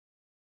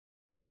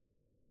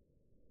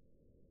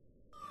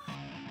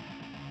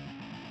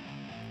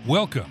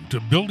Welcome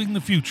to Building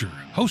the Future,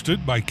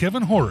 hosted by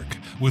Kevin Horick.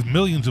 With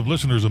millions of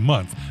listeners a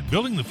month,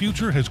 Building the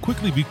Future has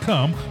quickly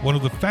become one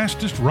of the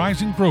fastest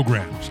rising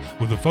programs,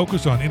 with a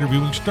focus on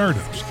interviewing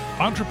startups,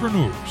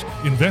 entrepreneurs,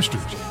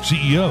 investors,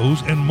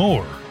 CEOs, and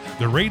more.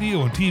 The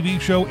radio and TV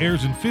show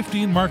airs in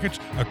 15 markets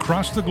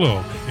across the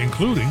globe,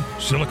 including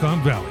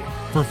Silicon Valley.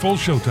 For full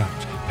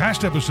showtimes,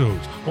 past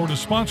episodes, or to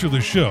sponsor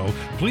the show,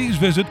 please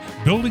visit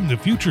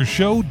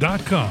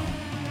buildingthefutureshow.com.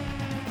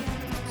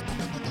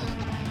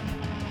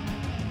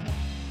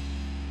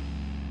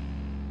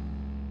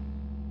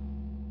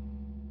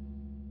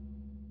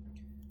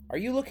 Are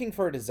you looking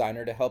for a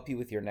designer to help you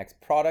with your next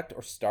product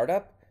or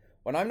startup?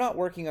 When I'm not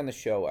working on the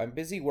show, I'm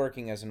busy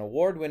working as an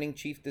award-winning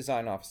chief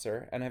design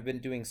officer and have been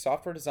doing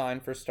software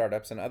design for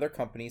startups and other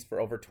companies for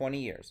over 20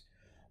 years.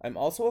 I'm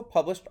also a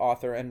published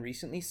author and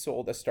recently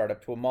sold a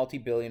startup to a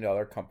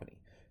multi-billion-dollar company.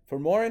 For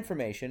more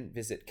information,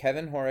 visit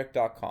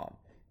kevinhorek.com.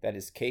 That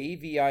is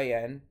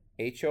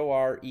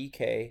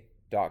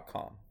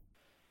KEVINHOREK.com.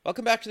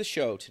 Welcome back to the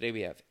show. Today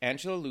we have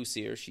Angela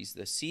Lussier. She's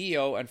the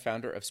CEO and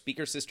founder of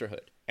Speaker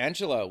Sisterhood.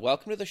 Angela,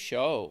 welcome to the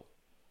show.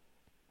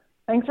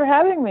 Thanks for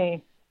having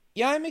me.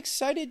 Yeah, I'm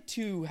excited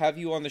to have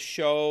you on the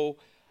show.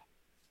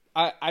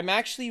 I'm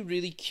actually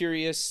really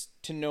curious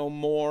to know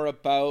more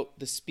about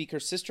the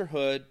Speaker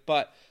Sisterhood,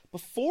 but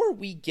before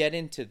we get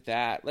into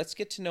that, let's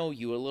get to know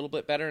you a little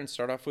bit better and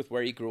start off with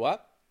where you grew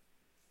up.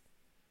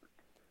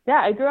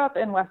 Yeah, I grew up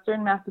in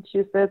Western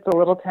Massachusetts, a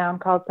little town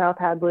called South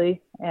Hadley,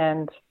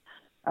 and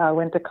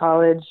went to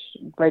college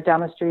right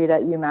down the street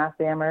at UMass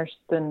Amherst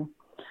and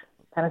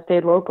kind of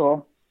stayed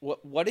local.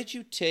 What did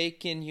you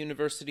take in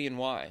university and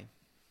why?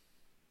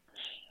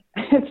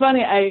 It's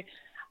funny. I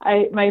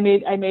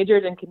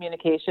majored in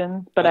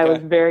communications, but Okay. I was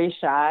very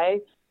shy.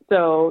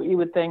 So you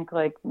would think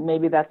like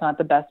maybe that's not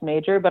the best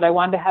major, but I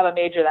wanted to have a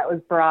major that was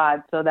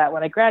broad so that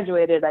when I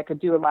graduated, I could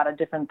do a lot of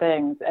different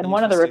things. And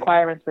one of the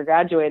requirements for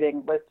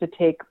graduating was to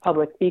take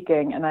public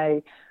speaking. And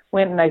I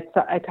went and I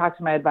talked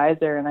to my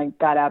advisor and I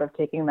got out of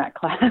taking that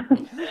class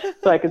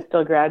so I could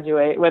still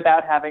graduate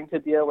without having to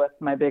deal with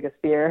my biggest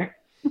fear.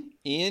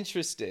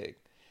 Interesting.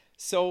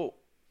 So,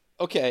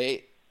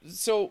 okay.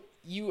 So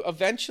you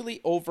eventually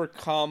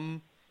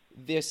overcome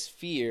this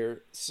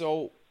fear.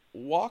 So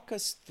walk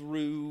us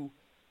through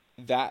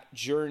that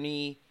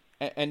journey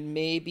and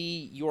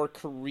maybe your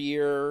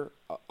career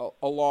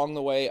along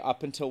the way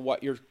up until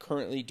what you're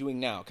currently doing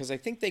now. Because I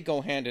think they go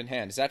hand in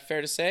hand. Is that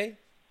fair to say?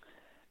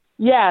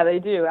 Yeah, they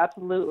do.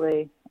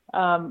 Absolutely.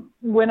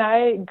 When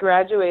I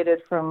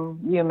graduated from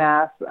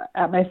UMass,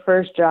 at my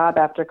first job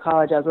after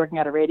college, I was working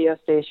at a radio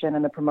station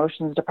in the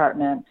promotions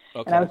department.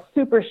 Okay. And I was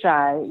super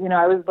shy. You know,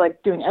 I was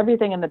like doing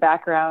everything in the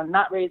background,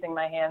 not raising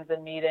my hands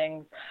in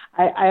meetings.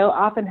 I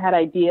often had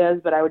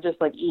ideas, but I would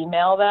just like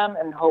email them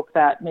and hope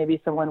that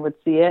maybe someone would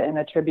see it and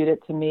attribute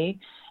it to me.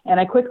 And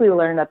I quickly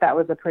learned that that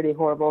was a pretty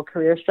horrible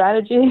career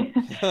strategy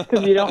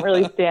because you don't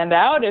really stand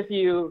out if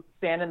you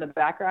stand in the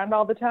background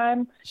all the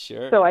time.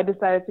 Sure. So I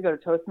decided to go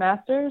to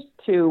Toastmasters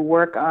to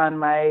work on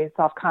my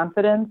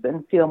self-confidence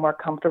and feel more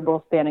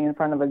comfortable standing in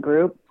front of a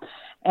group.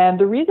 And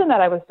the reason that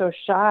I was so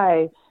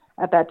shy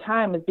at that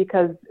time is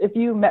because if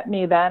you met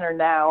me then or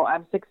now,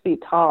 I'm 6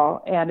 feet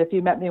tall. And if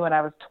you met me when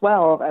I was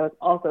 12, I was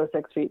also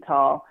 6 feet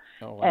tall.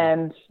 Oh, wow.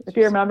 And if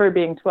you remember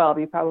being 12,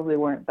 you probably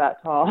weren't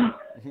that tall.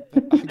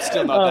 I'm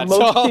still not that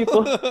most tall.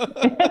 People,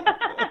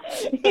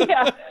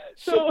 yeah.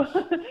 So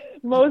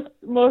most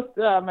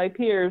my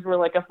peers were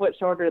like a foot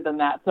shorter than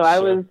that. So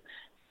Sure.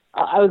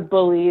 I was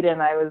bullied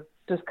and I was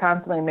just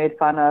constantly made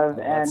fun of,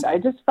 and I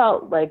just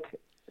felt like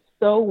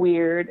so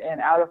weird and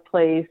out of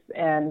place,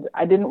 and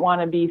I didn't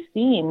want to be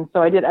seen.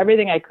 So I did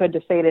everything I could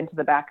to fade into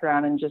the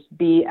background and just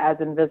be as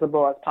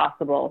invisible as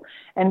possible.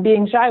 And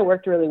being shy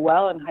worked really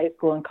well in high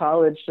school and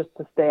college just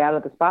to stay out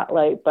of the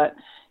spotlight. But,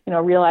 you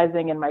know,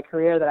 realizing in my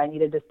career that I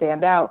needed to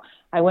stand out,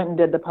 I went and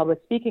did the public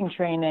speaking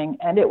training,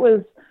 and it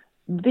was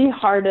the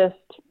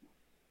hardest,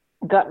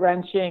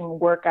 gut-wrenching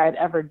work I'd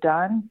ever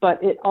done,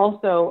 but it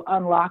also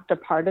unlocked a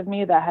part of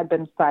me that had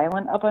been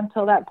silent up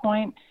until that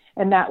point,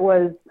 and that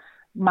was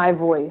my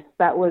voice.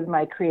 That was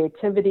my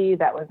creativity.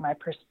 That was my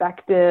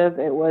perspective.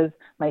 It was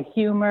my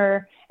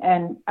humor.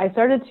 And I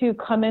started to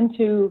come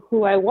into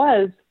who I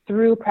was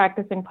through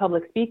practicing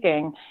public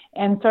speaking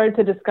and started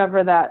to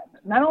discover that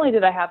not only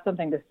did I have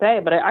something to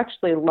say, but I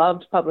actually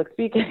loved public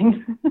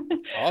speaking.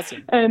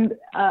 Awesome. And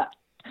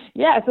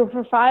so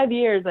for 5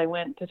 years, I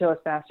went to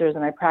Toastmasters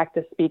and I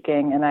practiced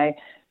speaking and I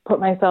put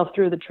myself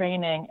through the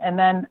training. And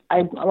then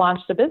I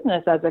launched a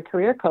business as a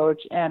career coach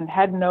and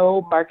had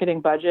no marketing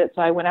budget.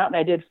 So I went out and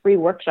I did free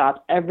workshops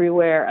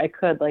everywhere I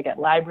could, like at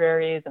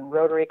libraries and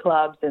Rotary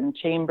clubs and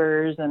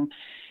chambers and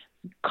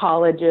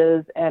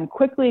colleges, and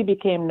quickly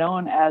became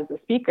known as a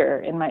speaker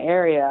in my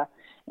area.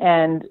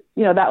 And,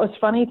 you know, that was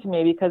funny to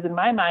me because in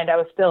my mind, I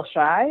was still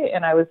shy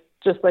and I was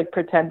just like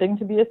pretending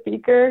to be a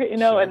speaker, you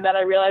know, Sure. And then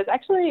I realized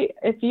actually,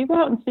 if you go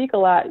out and speak a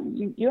lot,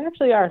 you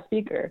actually are a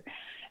speaker.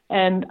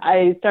 And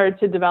I started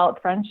to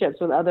develop friendships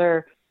with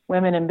other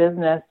women in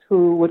business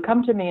who would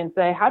come to me and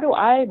say, how do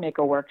I make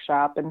a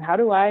workshop and how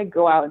do I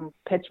go out and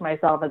pitch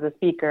myself as a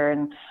speaker?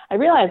 And I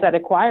realized I'd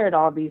acquired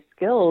all these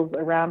skills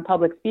around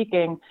public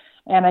speaking,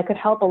 and I could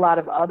help a lot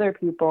of other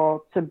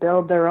people to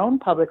build their own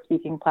public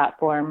speaking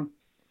platform.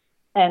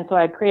 And so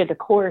I created a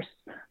course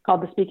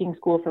called the Speaking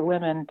School for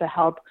Women to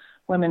help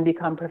women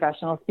become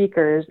professional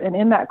speakers. And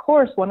in that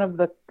course, one of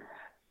the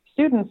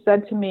students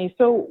said to me,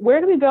 so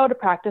where do we go to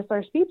practice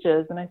our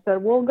speeches? And I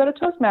said, well, go to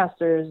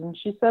Toastmasters. And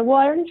she said, well,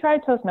 I already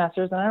tried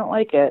Toastmasters and I don't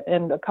like it.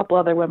 And a couple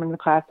other women in the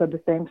class said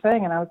the same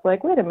thing. And I was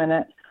like, wait a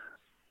minute,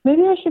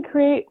 maybe I should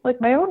create like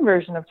my own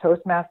version of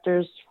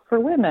Toastmasters for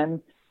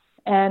women.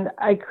 And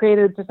I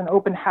created just an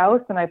open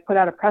house, and I put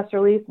out a press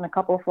release and a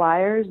couple of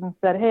flyers and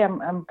said, hey, I'm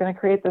going to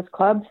create this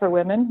club for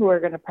women who are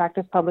going to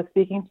practice public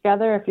speaking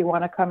together. If you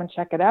want to come and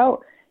check it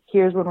out,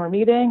 here's when we're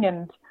meeting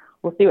and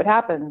we'll see what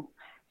happens.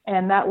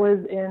 And that was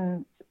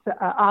in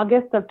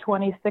August of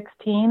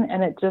 2016,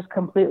 and it just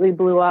completely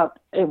blew up.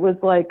 It was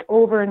like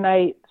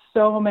overnight,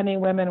 so many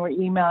women were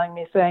emailing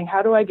me saying,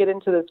 how do I get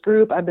into this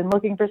group? I've been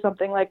looking for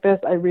something like this.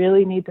 I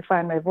really need to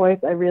find my voice.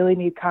 I really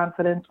need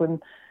confidence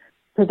when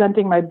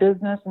presenting my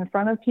business in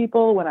front of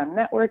people, when I'm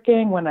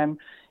networking, when I'm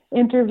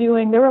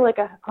interviewing. There were like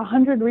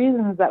 100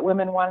 reasons that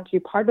women wanted to be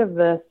part of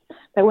this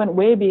that went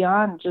way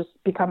beyond just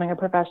becoming a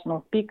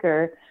professional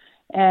speaker.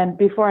 And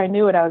before I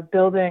knew it, I was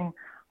building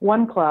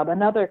one club,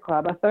 another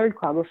club, a third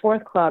club, a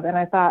fourth club. And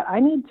I thought, I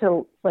need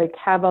to like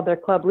have other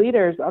club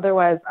leaders.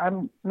 Otherwise,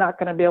 I'm not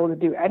going to be able to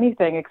do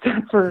anything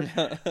except for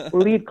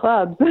lead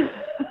clubs.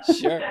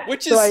 Sure.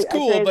 Which is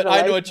cool, but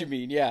I know what you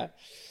mean. Yeah.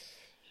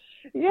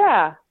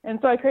 Yeah. And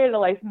so I created a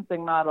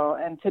licensing model.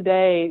 And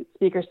today,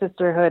 Speaker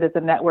Sisterhood is a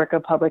network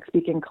of public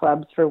speaking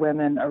clubs for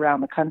women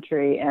around the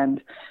country.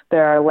 And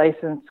there are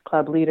licensed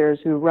club leaders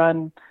who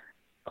run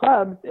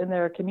clubs in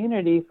their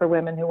community for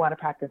women who want to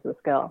practice the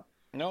skill.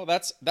 No,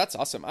 that's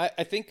awesome.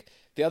 I think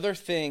the other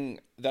thing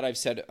that I've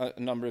said a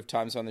number of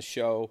times on the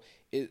show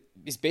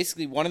is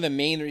basically one of the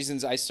main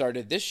reasons I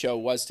started this show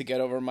was to get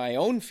over my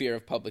own fear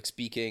of public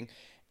speaking.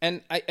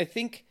 And I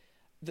think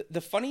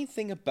the funny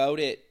thing about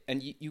it,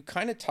 and you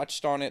kind of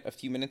touched on it a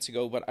few minutes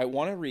ago, but I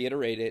want to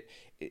reiterate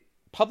it,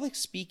 public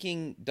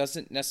speaking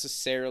doesn't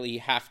necessarily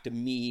have to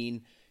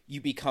mean you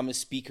become a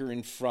speaker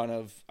in front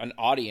of an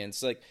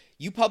audience. Like,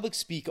 you public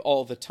speak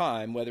all the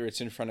time, whether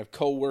it's in front of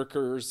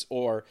coworkers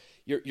or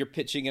you're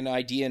pitching an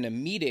idea in a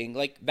meeting.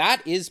 Like,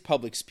 that is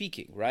public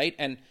speaking, right?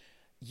 And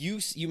you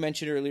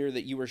mentioned earlier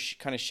that you were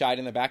kind of shied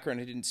in the background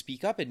and didn't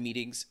speak up at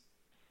meetings,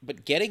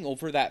 but getting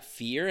over that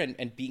fear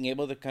and being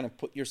able to kind of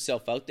put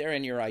yourself out there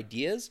and your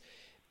ideas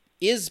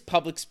is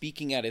public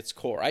speaking at its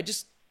core.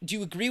 Do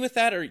you agree with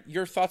that, or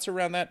your thoughts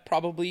around that?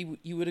 Probably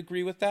you would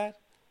agree with that?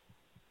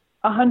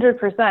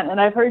 100%. And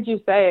I've heard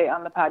you say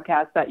on the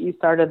podcast that you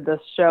started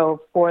this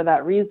show for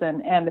that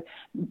reason. And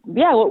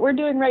yeah, what we're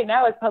doing right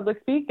now is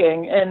public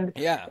speaking. And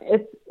yeah,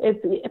 it's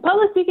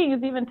public speaking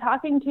is even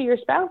talking to your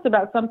spouse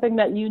about something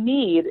that you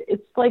need.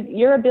 It's like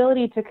your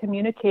ability to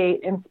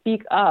communicate and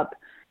speak up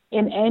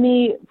in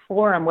any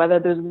forum, whether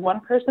there's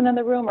one person in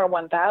the room or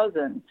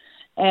 1,000.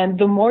 And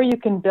the more you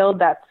can build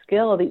that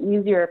skill, the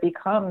easier it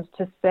becomes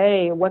to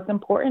say what's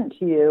important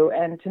to you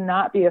and to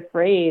not be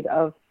afraid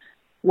of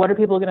what are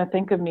people going to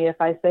think of me if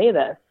I say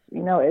this?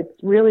 You know, it's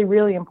really,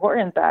 really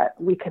important that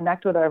we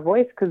connect with our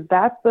voice, because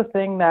that's the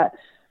thing that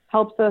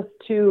helps us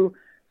to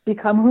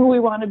become who we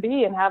want to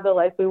be and have the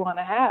life we want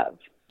to have.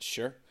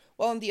 Sure.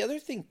 Well, and the other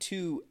thing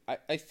too,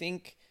 I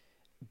think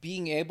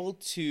being able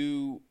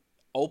to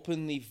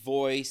openly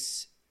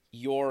voice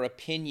your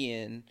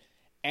opinion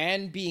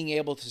and being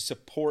able to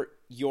support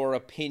your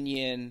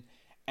opinion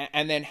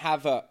and then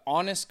have an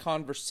honest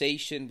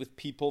conversation with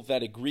people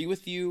that agree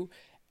with you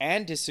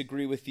and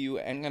disagree with you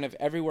and kind of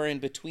everywhere in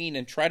between,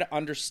 and try to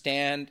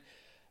understand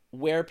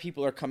where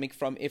people are coming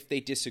from if they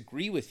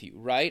disagree with you,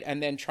 right?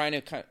 And then trying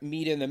to kind of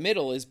meet in the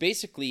middle is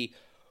basically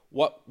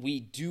what we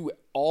do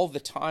all the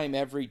time,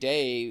 every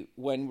day,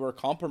 when we're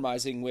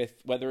compromising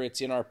with whether it's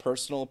in our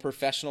personal,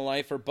 professional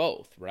life, or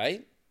both,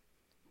 right?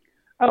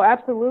 Oh,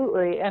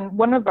 absolutely. And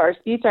one of our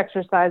speech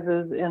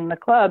exercises in the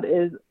club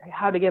is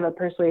how to give a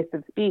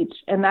persuasive speech.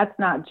 And that's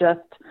not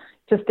just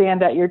to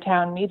stand at your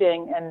town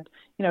meeting and,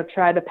 you know,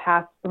 try to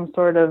pass some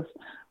sort of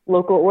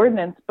local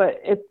ordinance, but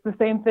it's the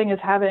same thing as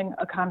having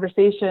a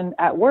conversation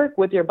at work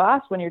with your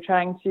boss when you're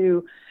trying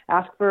to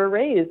ask for a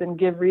raise and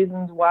give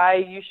reasons why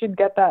you should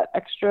get that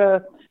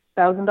extra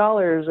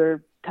 $1,000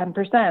 or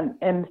 10%.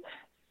 And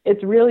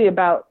it's really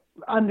about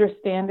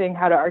understanding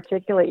how to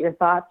articulate your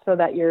thoughts so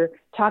that you're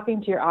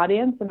talking to your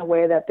audience in a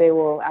way that they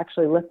will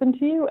actually listen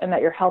to you and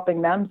that you're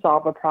helping them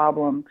solve a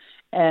problem.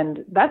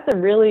 And that's a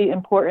really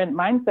important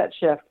mindset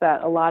shift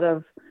that a lot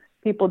of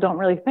people don't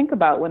really think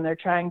about when they're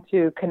trying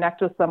to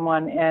connect with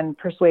someone and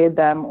persuade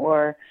them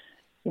or,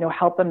 you know,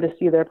 help them to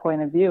see their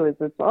point of view. Is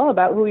it's all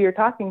about who you're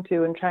talking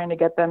to and trying to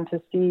get them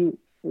to see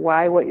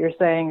why what you're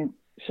saying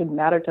should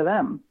matter to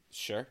them.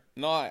 Sure.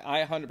 No,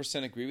 I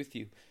 100% agree with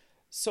you.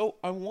 So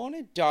I want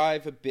to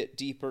dive a bit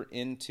deeper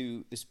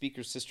into the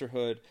Speaker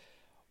Sisterhood.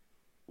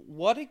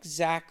 what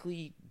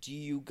exactly do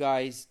you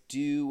guys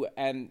do,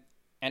 and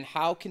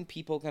how can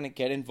people kind of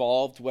get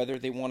involved, whether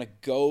they want to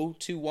go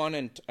to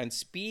one and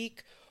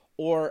speak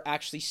or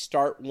actually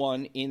start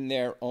one in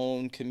their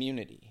own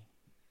community?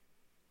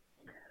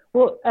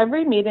 Well,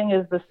 every meeting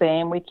is the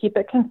same. We keep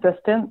it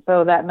consistent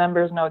so that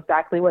members know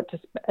exactly what to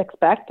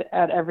expect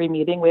at every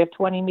meeting. We have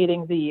 20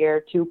 meetings a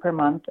year, 2 per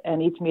month,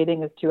 and each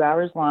meeting is 2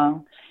 hours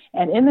long.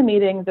 And in the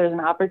meetings, there's an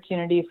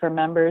opportunity for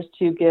members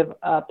to give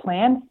a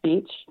planned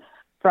speech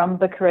from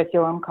the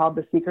curriculum called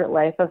The Secret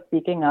Life of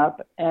Speaking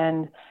Up.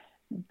 And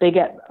they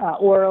get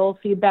oral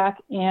feedback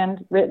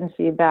and written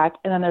feedback.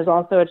 And then there's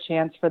also a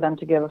chance for them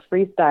to give a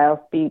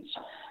freestyle speech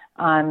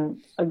on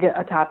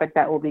a topic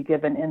that will be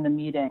given in the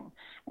meeting.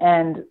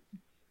 And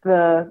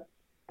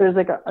there's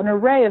like an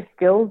array of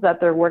skills that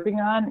they're working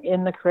on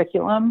in the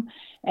curriculum.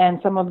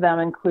 And some of them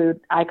include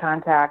eye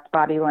contact,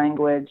 body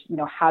language,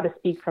 how to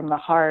speak from the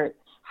heart,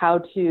 how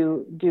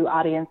to do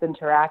audience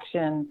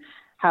interaction,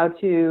 how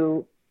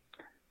to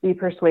be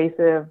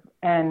persuasive.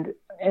 And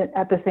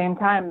at the same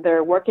time,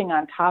 they're working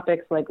on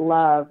topics like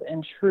love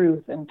and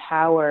truth and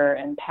power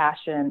and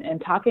passion and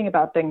talking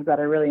about things that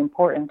are really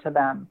important to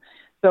them.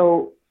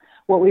 So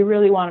what we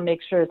really want to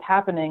make sure is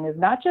happening is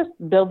not just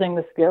building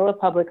the skill of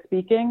public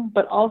speaking,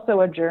 but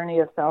also a journey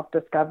of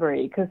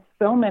self-discovery, because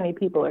so many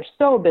people are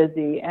so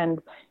busy,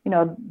 and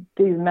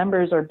these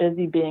members are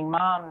busy being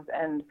moms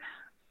and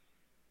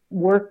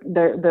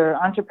they're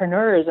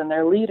entrepreneurs and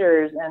they're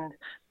leaders and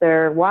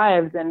they're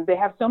wives, and they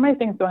have so many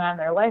things going on in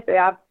their life. They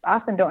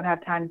often don't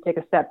have time to take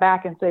a step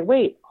back and say,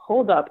 wait,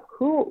 hold up,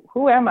 who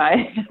am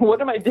I?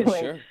 What am I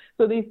doing? Sure.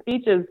 So these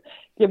speeches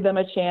give them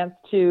a chance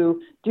to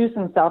do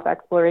some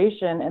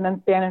self-exploration and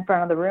then stand in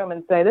front of the room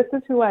and say, this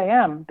is who I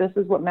am. This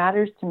is what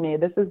matters to me.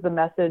 This is the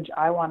message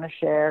I want to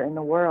share in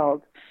the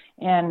world.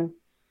 And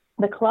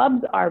the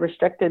clubs are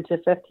restricted to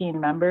 15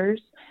 members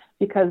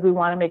because we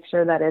want to make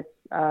sure that it's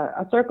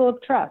a circle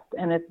of trust,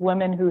 and it's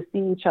women who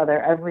see each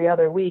other every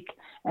other week,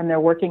 and they're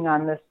working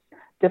on this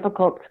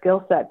difficult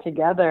skill set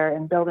together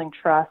and building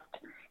trust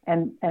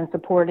and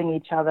supporting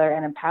each other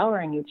and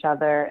empowering each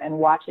other and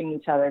watching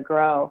each other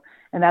grow.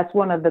 And that's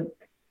one of the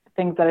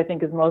things that I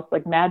think is most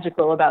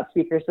magical about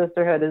Speaker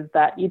Sisterhood, is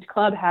that each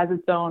club has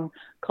its own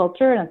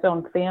culture and its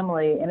own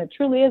family, and it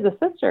truly is a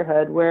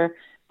sisterhood where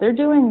they're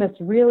doing this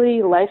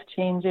really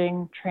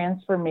life-changing,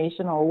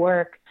 transformational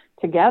work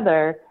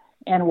together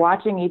and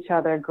watching each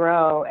other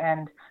grow.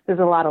 And there's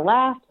a lot of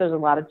laughs, there's a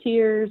lot of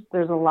tears,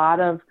 there's a lot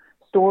of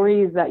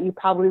stories that you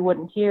probably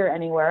wouldn't hear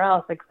anywhere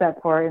else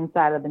except for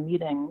inside of the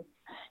meetings.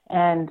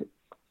 And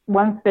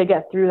once they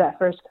get through that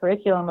first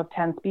curriculum of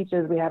 10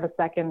 speeches, we have a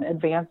second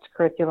advanced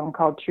curriculum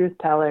called Truth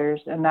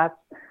Tellers, and that's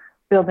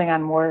building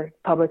on more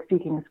public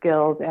speaking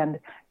skills and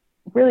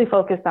really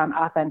focused on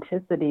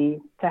authenticity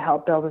to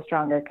help build a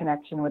stronger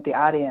connection with the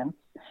audience.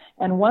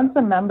 And once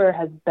a member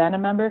has been a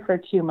member for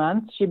 2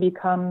 months, she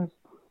becomes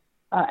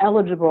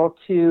eligible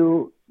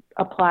to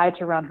apply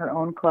to run her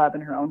own club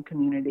in her own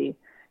community.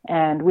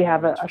 And we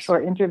have a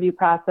short interview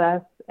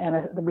process,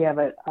 and we have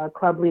a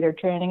club leader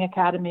training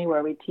academy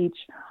where we teach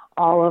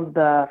all of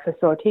the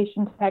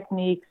facilitation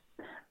techniques,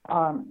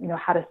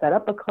 how to set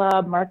up a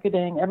club,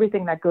 marketing,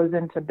 everything that goes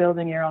into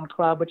building your own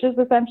club, which is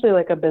essentially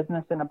like a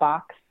business in a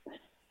box.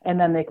 And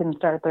then they can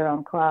start their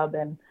own club.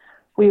 And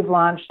we've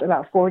launched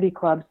about 40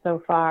 clubs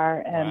so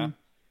far, and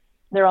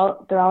they're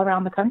all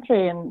around the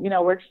country. And,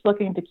 we're just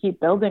looking to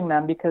keep building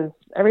them, because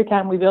every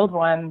time we build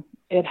one,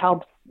 it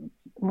helps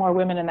more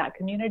women in that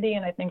community.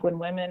 And I think when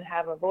women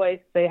have a voice,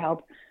 they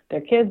help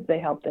their kids, they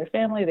help their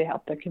family, they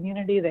help their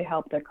community, they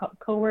help their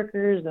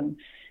coworkers. And,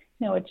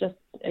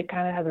 it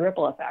kind of has a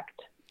ripple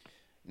effect.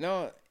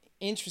 No,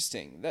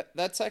 interesting.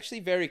 That's actually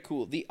very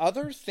cool. The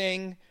other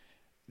thing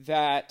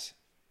that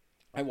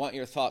I want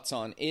your thoughts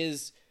on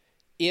is,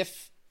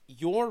 if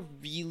you're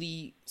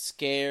really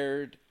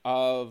scared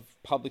of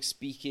public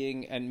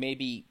speaking and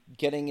maybe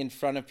getting in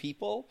front of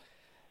people,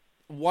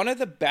 one of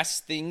the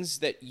best things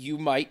that you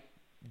might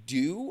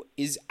do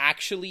is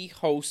actually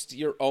host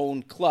your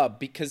own club,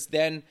 because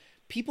then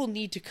people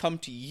need to come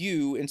to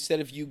you instead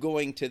of you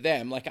going to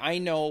them. Like, I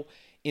know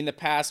in the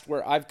past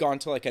where I've gone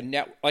to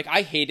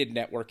I hated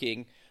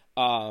networking,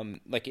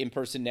 like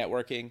in-person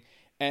networking.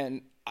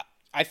 And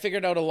I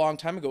figured out a long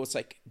time ago, it's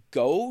like,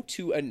 go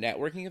to a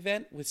networking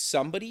event with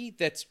somebody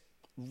that's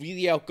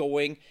really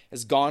outgoing,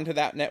 has gone to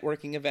that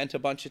networking event a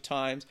bunch of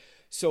times.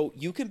 So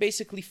you can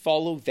basically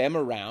follow them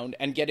around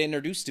and get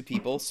introduced to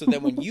people. So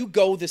that when you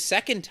go the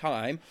second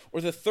time or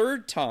the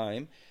third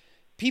time,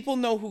 people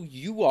know who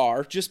you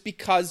are just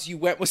because you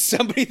went with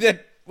somebody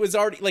that was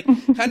already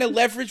kind of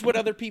leverage what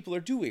other people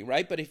are doing,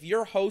 right? But if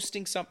you're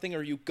hosting something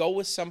or you go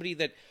with somebody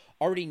that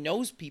already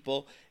knows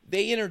people,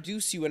 they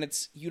introduce you,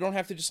 and you don't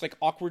have to just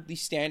awkwardly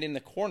stand in the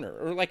corner.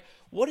 Or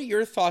what are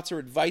your thoughts or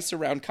advice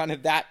around kind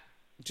of that,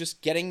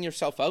 just getting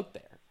yourself out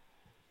there?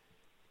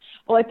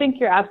 Well, I think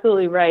you're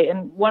absolutely right.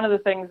 And one of the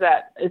things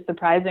that is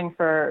surprising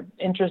for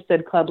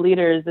interested club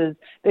leaders is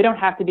they don't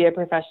have to be a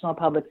professional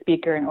public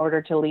speaker in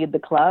order to lead the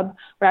club.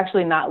 We're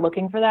actually not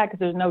looking for that because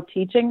there's no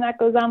teaching that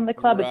goes on in the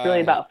club. Right. It's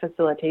really about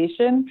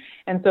facilitation.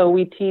 And so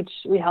we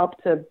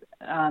help to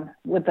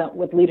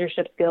with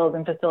leadership skills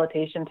and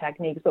facilitation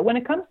techniques. But when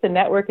it comes to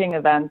networking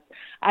events,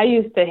 I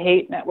used to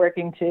hate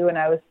networking too, and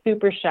I was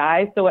super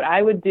shy. So what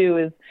I would do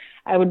is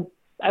I would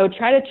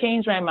try to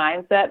change my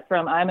mindset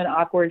from I'm an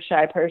awkward,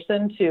 shy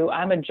person to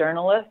I'm a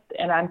journalist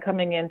and I'm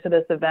coming into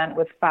this event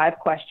with 5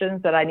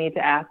 questions that I need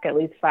to ask at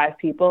least 5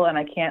 people, and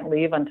I can't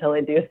leave until I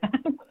do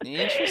that.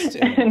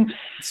 Interesting.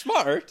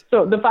 Smart.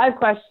 So the 5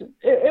 questions,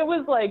 it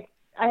was like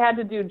I had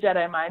to do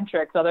Jedi mind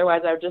tricks.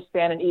 Otherwise, I would just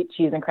stand and eat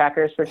cheese and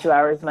crackers for 2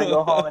 hours and then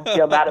go home and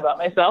feel bad about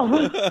myself.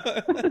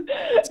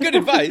 It's good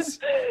advice.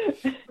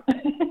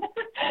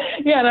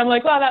 Yeah, and I'm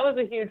like, wow, that was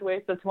a huge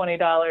waste of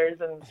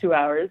 $20 and 2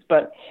 hours.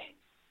 But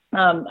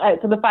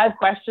so the 5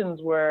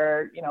 questions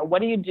were,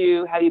 what do you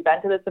do? Have you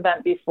been to this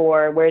event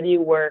before? Where do you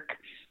work?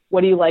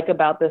 What do you like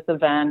about this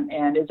event?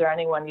 And is there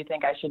anyone you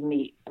think I should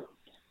meet?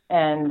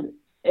 And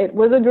it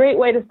was a great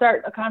way to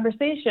start a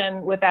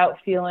conversation without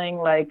feeling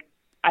like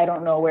I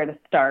don't know where to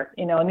start,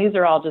 and these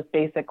are all just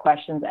basic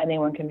questions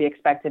anyone can be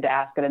expected to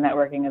ask at a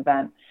networking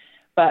event.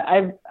 But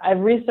I've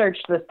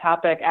researched this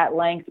topic at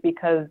length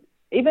because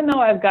even though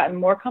I've gotten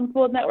more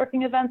comfortable with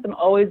networking events, I'm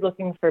always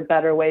looking for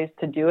better ways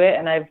to do it.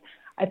 And I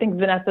think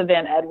Vanessa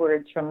Van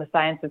Edwards from The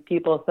Science of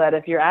People said,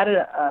 if you're at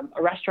a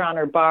restaurant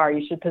or bar,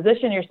 you should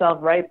position yourself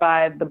right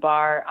by the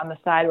bar on the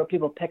side where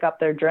people pick up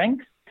their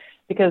drinks,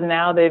 because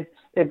now they've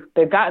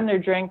gotten their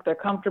drink, they're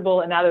comfortable,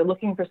 and now they're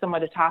looking for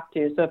someone to talk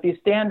to. So if you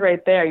stand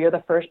right there, you're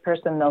the first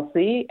person they'll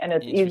see, and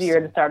it's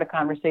easier to start a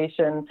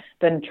conversation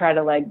than try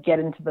to get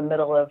into the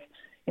middle of,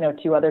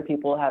 2 other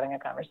people having a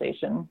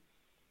conversation.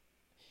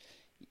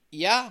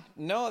 Yeah,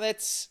 no,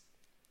 it's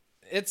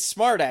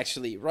smart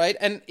actually, right?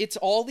 And it's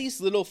all these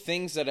little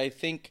things that I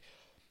think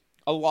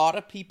a lot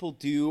of people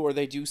do, or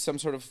they do some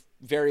sort of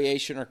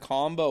variation or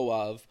combo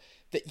of,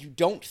 that you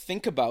don't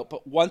think about,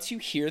 but once you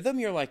hear them,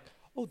 you're like,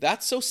 oh,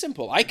 that's so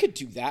simple. I could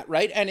do that,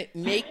 right? And it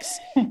makes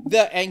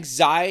the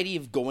anxiety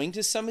of going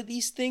to some of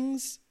these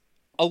things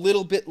a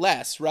little bit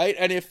less, right?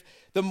 And if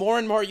the more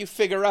and more you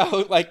figure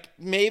out,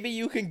 maybe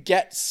you can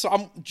get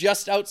some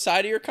just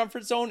outside of your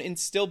comfort zone and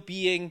still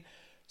being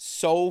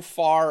so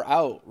far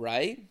out,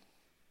 right?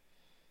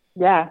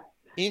 Yeah.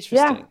 Interesting.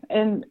 Yeah.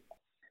 And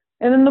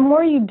then the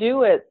more you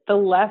do it, the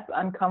less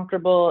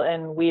uncomfortable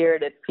and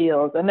weird it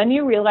feels. And then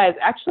you realize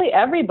actually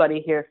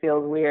everybody here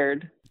feels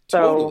weird.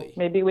 So totally.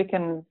 Maybe we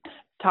can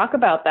talk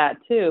about that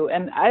too.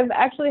 And I've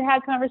actually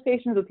had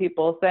conversations with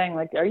people saying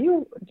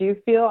do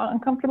you feel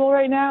uncomfortable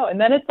right now?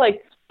 And then it's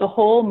the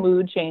whole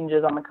mood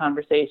changes on the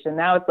conversation.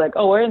 Now it's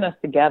oh, we're in this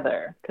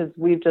together because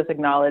we've just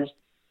acknowledged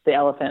the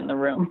elephant in the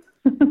room.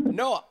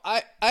 No,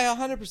 I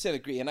 100%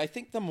 agree. And I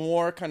think the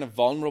more kind of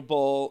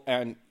vulnerable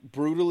and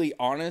brutally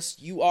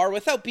honest you are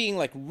without being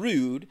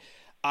rude,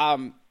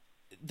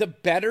 the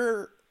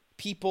better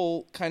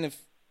people kind of,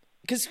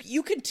 because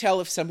you can tell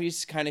if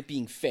somebody's kind of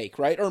being fake,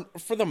 right? Or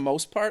for the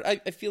most part, I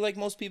feel like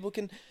most people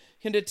can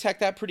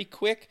detect that pretty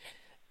quick.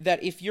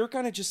 That if you're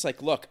kind of just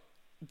look,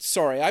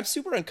 sorry, I'm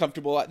super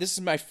uncomfortable. This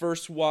is my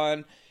first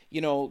one.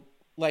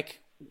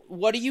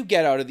 What do you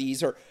get out of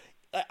these? Or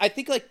I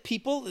think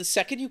people, the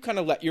second you kind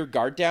of let your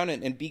guard down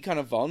and be kind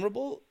of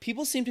vulnerable,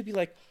 people seem to be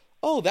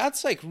oh,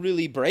 that's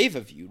really brave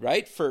of you,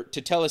 right?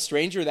 To tell a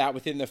stranger that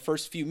within the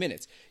first few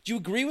minutes. Do you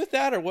agree with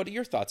that, or what are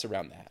your thoughts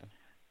around that?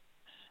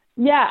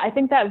 Yeah, I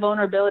think that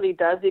vulnerability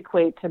does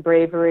equate to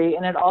bravery,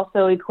 and it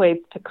also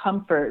equates to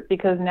comfort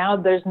because now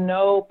there's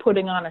no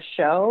putting on a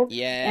show.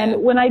 Yeah.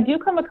 And when I do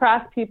come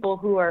across people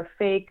who are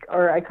fake,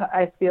 or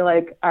I feel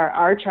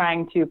are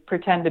trying to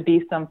pretend to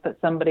be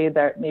somebody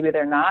that maybe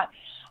they're not,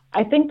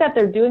 I think that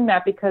they're doing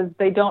that because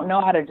they don't know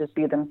how to just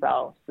be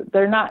themselves.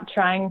 They're not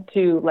trying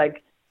to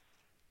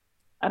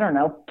I don't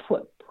know,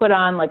 put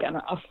on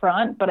a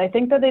front, but I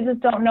think that they just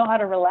don't know how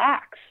to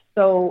relax.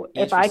 So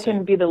if I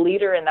can be the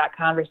leader in that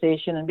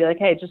conversation and be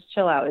hey, just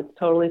chill out. It's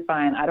totally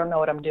fine. I don't know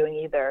what I'm doing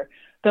either.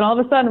 Then all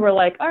of a sudden we're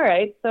all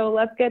right, so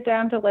let's get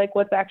down to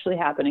what's actually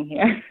happening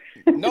here.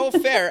 No,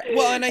 fair.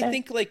 Well, and I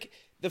think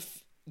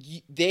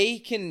they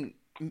can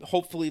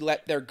hopefully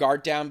let their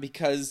guard down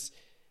because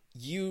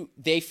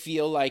they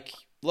feel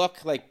look,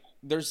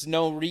 there's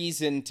no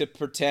reason to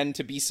pretend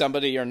to be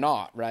somebody or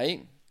not,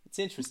 right? It's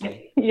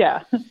interesting.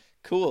 Yeah.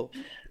 Cool.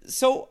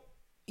 So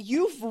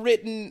you've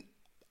written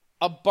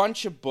a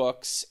bunch of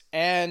books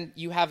and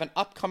you have an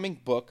upcoming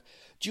book.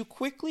 Do you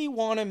quickly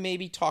want to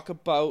maybe talk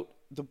about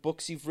the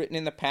books you've written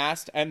in the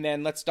past, and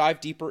then let's dive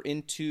deeper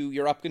into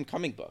your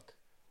upcoming book?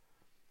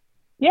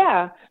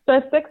 Yeah. So I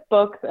have 6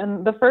 books,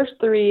 and the first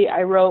 3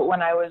 I wrote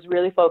when I was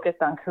really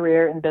focused on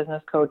career and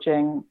business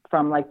coaching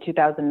from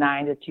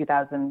 2009 to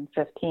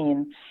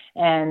 2015.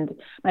 And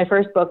my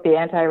first book, The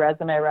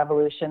Anti-Resume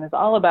Revolution, is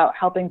all about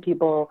helping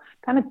people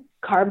kind of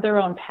carve their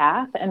own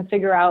path and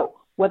figure out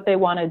what they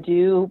want to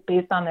do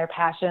based on their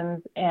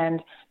passions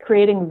and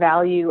creating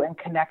value and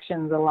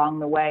connections along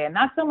the way. And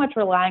not so much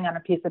relying on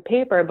a piece of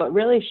paper, but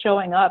really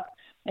showing up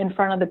in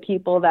front of the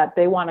people that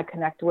they want to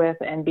connect with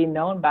and be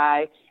known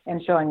by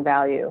and showing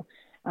value.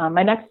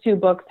 My next 2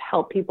 books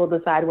help people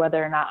decide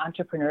whether or not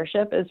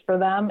entrepreneurship is for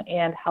them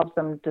and helps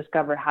them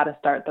discover how to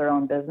start their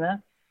own business.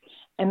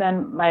 And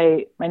then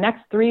my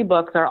next 3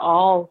 books are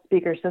all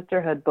Speaker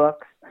Sisterhood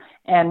books.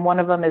 And one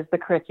of them is The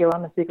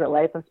Curriculum, The Secret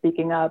Life of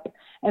Speaking Up.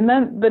 And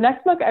then the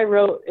next book I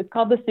wrote, it's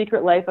called The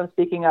Secret Life of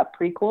Speaking Up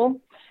Prequel.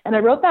 And I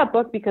wrote that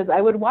book because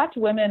I would watch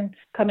women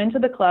come into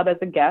the club as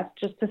a guest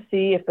just to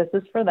see if this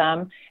is for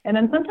them. And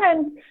then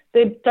sometimes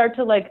they'd start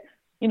to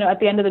at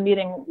the end of the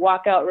meeting,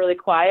 walk out really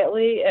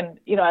quietly. And,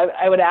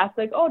 I would ask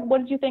oh,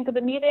 what did you think of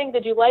the meeting?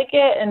 Did you like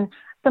it? And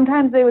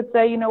sometimes they would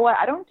say, you know what,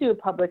 I don't do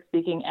public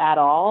speaking at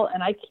all.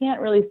 And I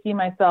can't really see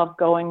myself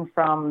going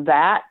from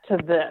that to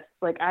this.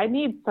 I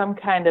need some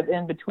kind of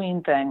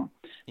in-between thing.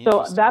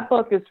 So that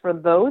book is for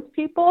those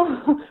people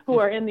who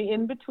are in the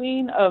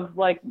in-between of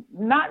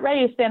not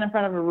ready to stand in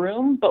front of a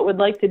room, but would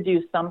like to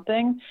do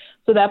something.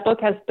 So that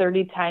book has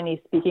 30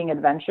 tiny speaking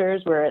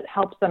adventures where it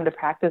helps them to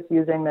practice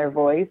using their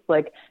voice,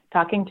 like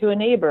talking to a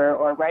neighbor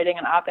or writing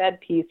an op-ed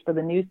piece for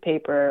the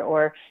newspaper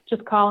or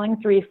just calling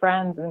 3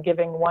 friends and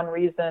giving one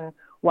reason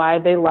why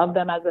they love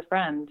them as a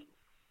friend.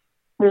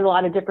 There's a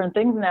lot of different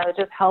things in there that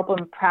just help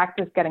them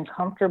practice getting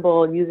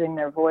comfortable using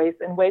their voice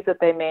in ways that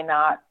they may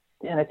not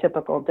in a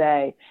typical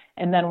day.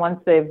 And then once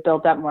they've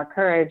built up more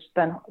courage,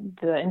 then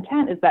the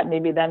intent is that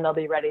maybe then they'll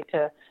be ready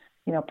to,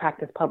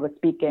 practice public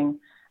speaking.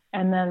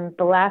 And then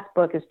the last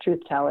book is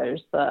Truth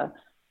Tellers, the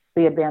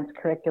advanced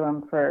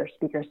curriculum for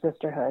Speaker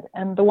Sisterhood.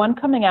 And the one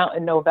coming out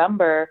in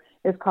November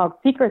is called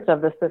Secrets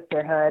of the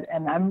Sisterhood.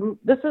 And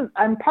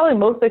I'm probably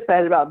most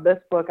excited about this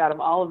book out of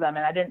all of them.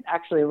 And I didn't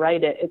actually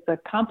write it. It's a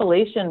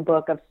compilation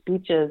book of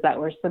speeches that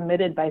were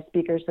submitted by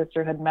Speaker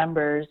Sisterhood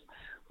members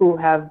who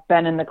have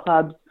been in the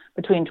clubs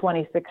between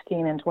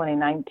 2016 and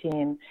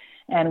 2019.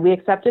 And we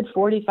accepted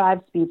 45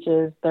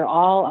 speeches. They're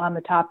all on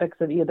the topics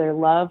of either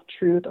love,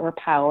 truth, or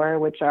power,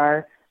 which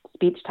are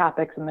speech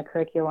topics in the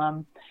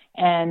curriculum.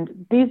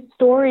 And these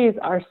stories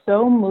are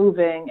so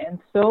moving and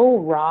so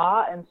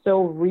raw and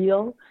so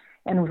real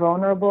and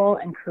vulnerable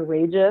and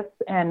courageous.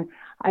 And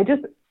I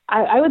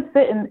would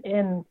sit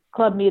in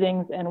club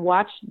meetings and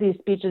watch these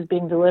speeches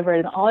being delivered.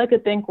 And all I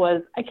could think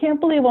was, I can't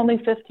believe only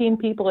 15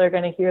 people are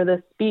going to hear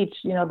this speech,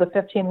 the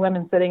 15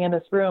 women sitting in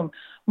this room.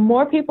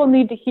 More people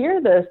need to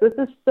hear this. This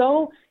is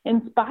so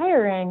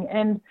inspiring.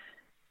 And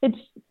it's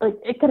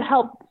it could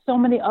help so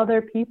many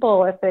other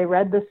people if they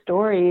read the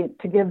story,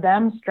 to give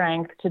them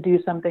strength to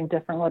do something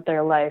different with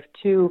their life,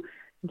 to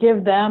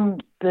give them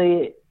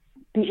the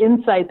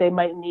insight they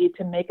might need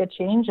to make a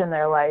change in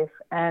their life.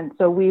 And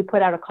so we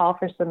put out a call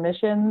for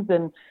submissions,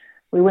 and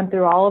we went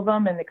through all of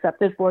them and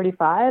accepted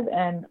 45.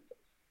 And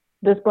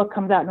this book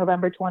comes out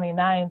November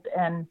 29th.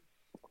 And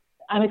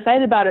I'm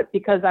excited about it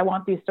because I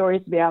want these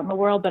stories to be out in the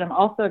world, but I'm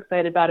also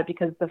excited about it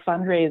because the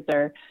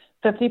fundraiser,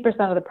 50%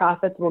 of the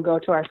profits will go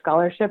to our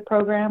scholarship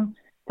program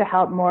to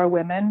help more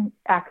women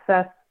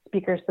access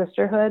Speaker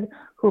Sisterhood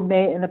who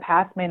in the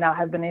past may not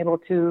have been able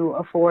to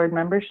afford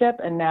membership,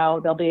 and now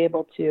they'll be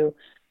able to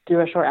do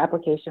a short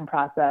application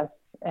process.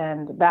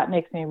 And that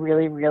makes me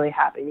really, really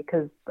happy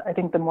because I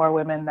think the more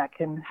women that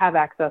can have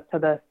access to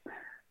this,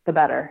 the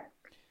better.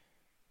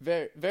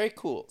 Very, very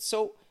cool.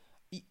 So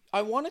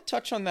I want to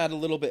touch on that a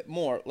little bit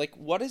more.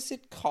 What does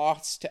it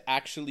cost to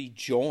actually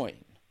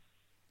join?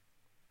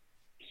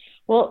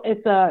 Well,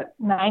 it's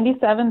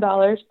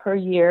 $97 per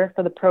year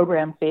for the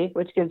program fee,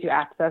 which gives you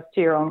access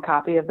to your own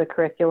copy of the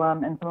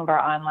curriculum and some of our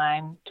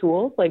online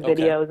tools like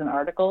videos and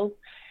articles.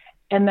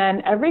 And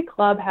then every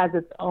club has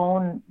its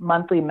own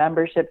monthly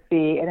membership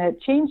fee, and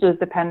it changes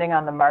depending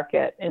on the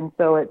market. And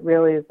so it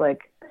really is like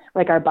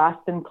our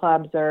Boston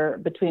clubs are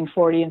between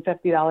 $40 and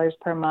 $50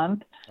 per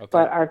month. Okay.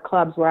 But our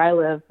clubs where I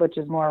live, which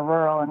is more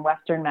rural in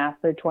Western Mass,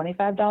 they're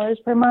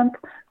 $25 per month.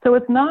 So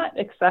it's not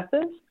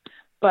excessive,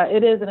 but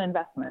it is an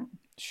investment.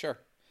 Sure.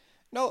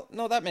 No,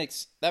 that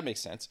makes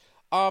sense.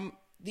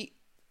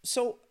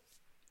 So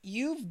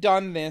you've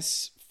done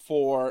this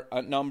for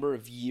a number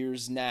of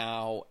years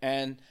now,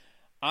 and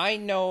I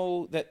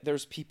know that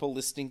there's people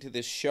listening to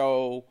this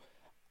show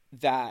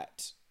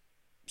that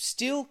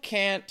still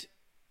can't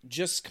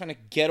just kind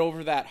of get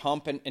over that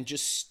hump and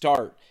just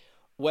start,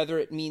 whether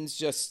it means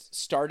just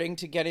starting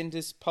to get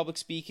into public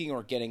speaking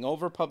or getting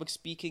over public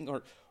speaking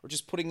or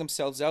just putting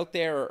themselves out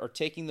there or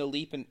taking the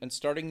leap and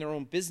starting their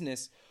own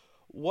business.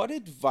 What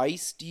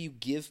advice do you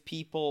give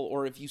people,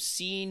 or have you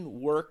seen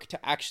work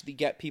to actually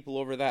get people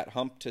over that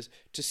hump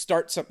to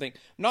start something?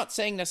 I'm not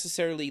saying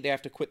necessarily they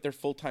have to quit their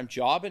full-time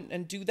job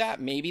and do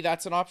that. Maybe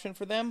that's an option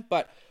for them,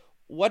 but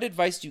what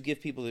advice do you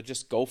give people to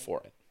just go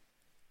for it?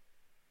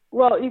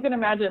 Well, you can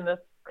imagine this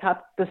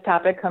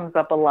topic comes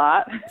up a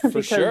lot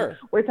because sure.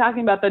 We're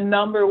talking about the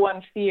number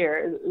one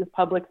fear is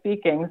public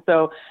speaking.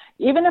 So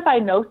even if I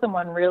know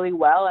someone really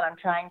well and I'm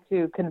trying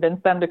to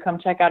convince them to come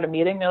check out a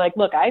meeting, they're like,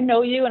 look, I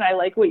know you and I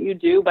like what you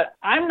do, but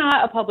I'm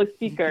not a public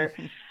speaker.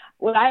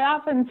 what I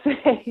often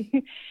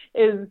say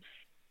is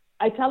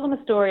I tell them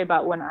a story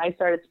about when I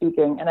started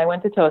speaking and I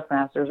went to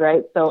Toastmasters,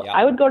 right? So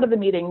I would go to the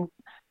meetings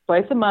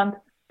twice a month.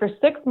 For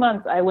 6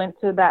 months, I went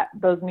to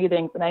those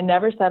meetings and I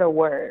never said a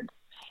word.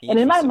 And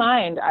in my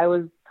mind, I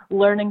was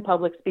learning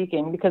public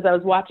speaking because I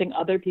was watching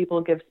other people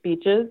give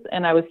speeches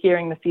and I was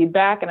hearing the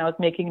feedback and I was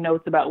making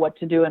notes about what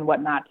to do and what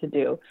not to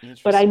do.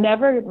 But I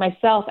never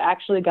myself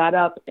actually got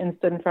up and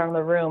stood in front of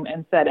the room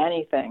and said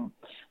anything.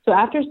 So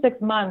after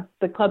 6 months,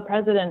 the club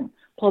president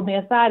pulled me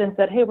aside and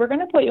said, hey, we're going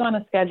to put you on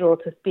a schedule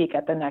to speak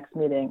at the next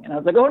meeting. And I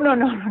was like, oh, no,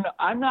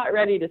 I'm not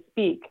ready to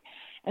speak.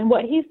 And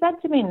what he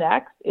said to me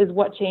next is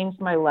what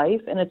changed my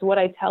life. And it's what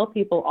I tell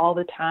people all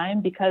the time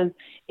because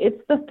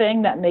it's the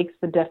thing that makes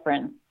the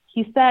difference.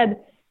 He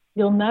said,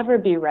 you'll never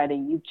be ready.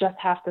 You just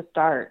have to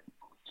start.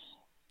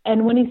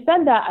 And when he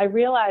said that, I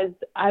realized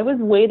I was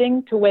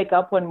waiting to wake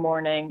up one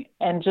morning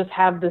and just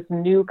have this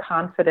new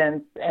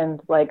confidence and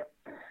like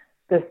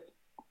this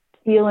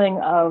feeling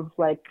of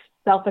like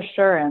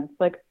self-assurance,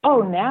 like,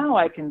 oh, now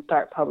I can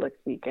start public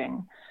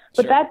speaking.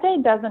 But that day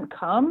doesn't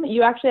come.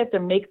 You actually have to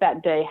make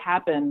that day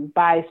happen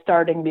by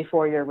starting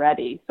before you're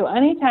ready. So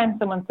anytime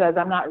someone says,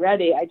 I'm not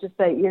ready, I just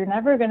say, you're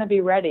never going to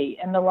be ready.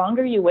 And the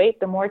longer you wait,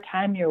 the more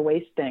time you're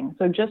wasting.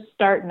 So just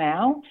start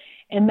now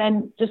and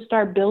then just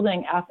start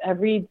building off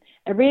every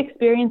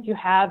experience you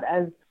have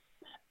as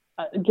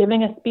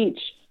giving a speech,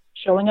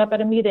 showing up at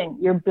a meeting.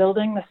 You're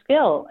building the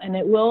skill and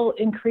it will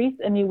increase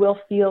and you will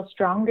feel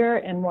stronger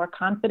and more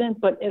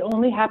confident, but it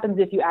only happens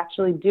if you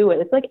actually do it.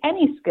 It's like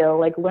any skill,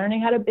 like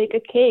learning how to bake a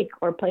cake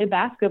or play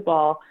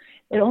basketball.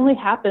 It only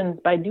happens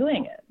by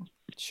doing it.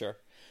 Sure.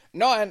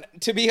 No, and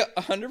to be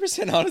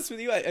 100% honest with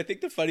you, I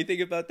think the funny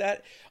thing about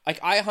that, like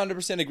I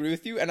 100% agree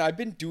with you. And I've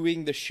been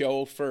doing the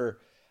show for,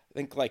 I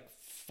think like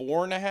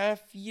 4.5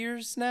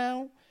 years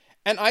now.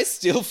 And I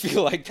still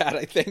feel like that,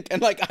 I think.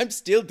 And like, I'm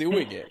still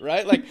doing it,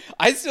 right? Like,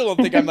 I still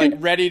don't think I'm like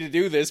ready to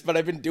do this, but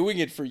I've been doing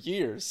it for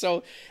years.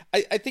 So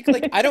I think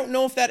like, I don't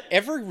know if that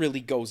ever really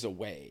goes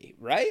away,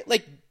 right?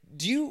 Like,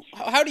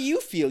 how do you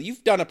feel?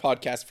 You've done a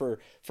podcast for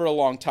a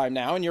long time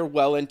now and you're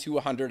well into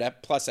 100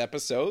 plus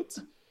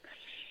episodes.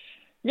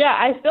 Yeah,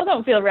 I still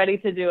don't feel ready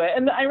to do it.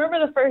 And I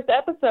remember the first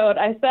episode,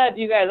 I said,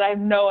 you guys, I have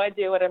no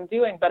idea what I'm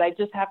doing, but I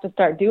just have to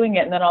start doing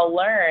it and then I'll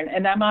learn.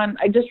 And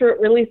I just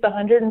released the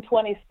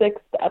 126th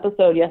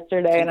episode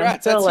yesterday. Congrats, and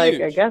I'm still like,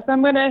 huge. I guess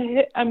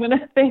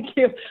thank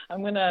you.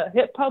 I'm going to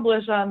hit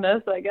publish on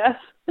this, I guess.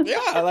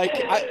 Yeah,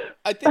 like,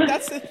 I think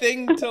that's the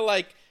thing to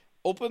like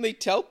openly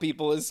tell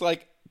people is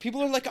like,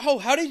 people are like, oh,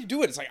 how did you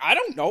do it? It's like, I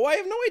don't know. I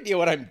have no idea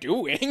what I'm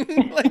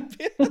doing.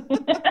 Like,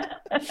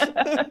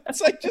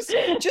 it's like,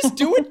 just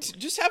do it.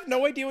 Just have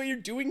no idea what you're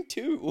doing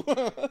too.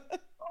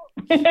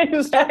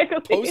 Exactly.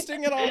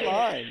 Posting it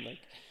online. Like,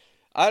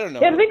 I don't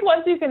know. I think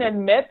once you can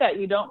admit that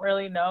you don't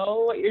really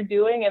know what you're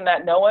doing and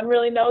that no one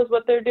really knows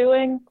what they're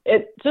doing,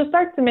 it just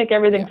starts to make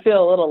everything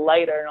feel a little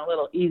lighter and a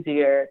little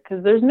easier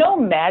because there's no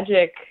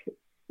magic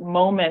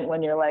moment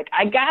when you're like,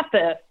 I got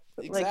this.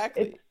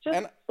 Exactly.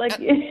 Like,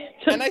 it's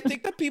just and I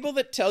think the people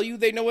that tell you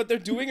they know what they're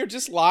doing are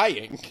just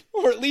lying,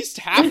 or at least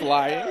half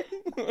lying.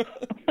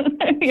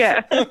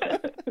 Yeah.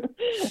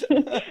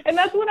 And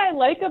that's what I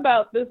like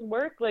about this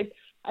work. Like,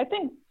 I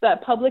think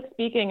that public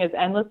speaking is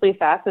endlessly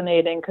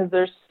fascinating because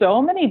there's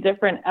so many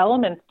different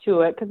elements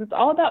to it because it's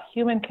all about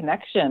human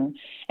connection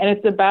and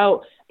it's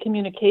about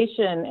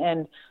communication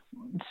and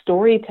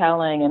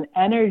storytelling and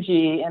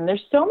energy. And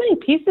there's so many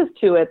pieces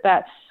to it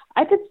that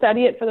I could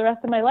study it for the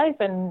rest of my life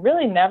and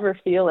really never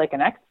feel like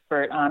an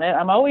expert on it.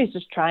 I'm always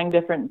just trying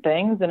different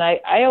things. And I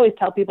always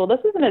tell people,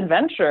 this is an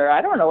adventure.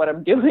 I don't know what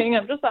I'm doing.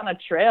 I'm just on a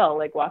trail,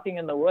 like walking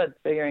in the woods,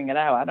 figuring it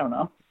out. I don't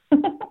know.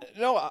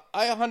 No,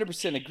 I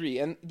 100% agree.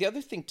 And the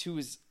other thing too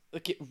is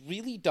like, it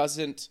really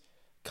doesn't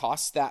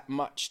cost that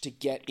much to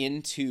get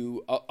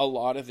into a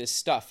lot of this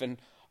stuff.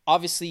 And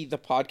obviously the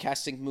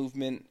podcasting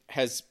movement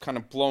has kind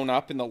of blown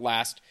up in the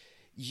last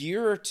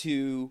year or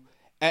two.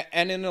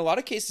 And in a lot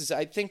of cases,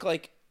 I think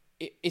like,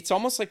 it's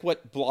almost like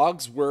what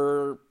blogs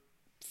were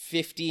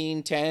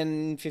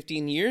 10,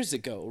 15 years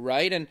ago,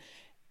 right? And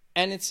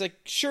it's like,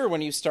 sure,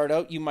 when you start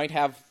out, you might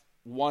have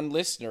one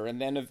listener,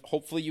 and then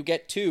hopefully you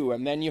get 2,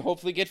 and then you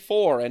hopefully get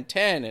 4 and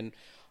 10 and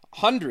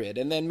 100,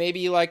 and then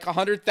maybe like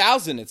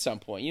 100,000 at some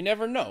point. You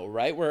never know,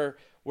 right? Where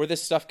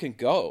this stuff can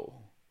go.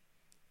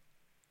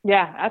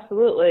 Yeah,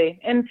 absolutely.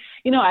 And,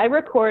 I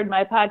record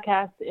my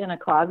podcast in a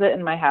closet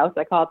in my house.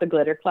 I call it the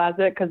glitter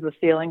closet because the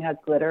ceiling has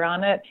glitter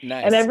on it.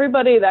 Nice. And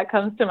everybody that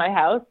comes to my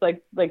house,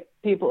 like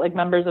people, like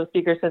members of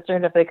Speaker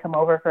Sisterhood, if they come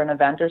over for an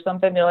event or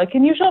something, they're like,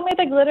 can you show me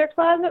the glitter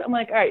closet? I'm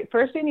like, all right,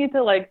 first you need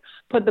to like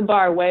put the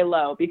bar way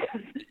low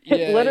because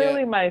it's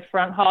literally my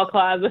front hall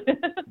closet.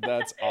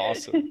 That's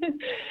awesome.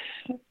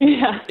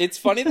 Yeah. It's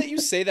funny that you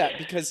say that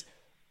because,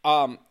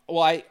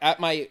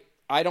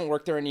 I don't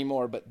work there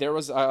anymore, but there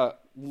was a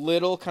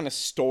little kind of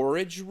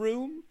storage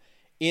room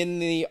in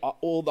the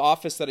old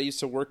office that I used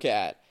to work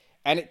at.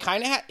 And it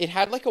kind of it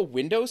had like a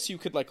window so you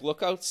could like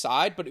look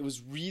outside, but it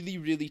was really,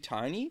 really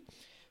tiny.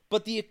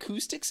 but the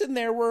acoustics in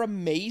there were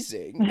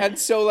amazing. And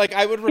so like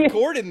I would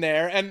record in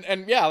there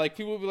and yeah, like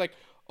people would be like,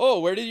 oh,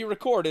 where did you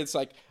record? It's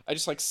like, I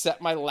just like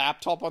set my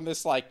laptop on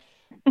this like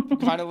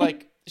kind of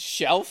like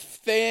shelf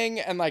thing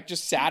and like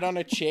just sat on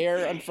a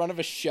chair in front of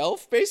a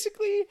shelf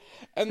basically.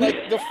 And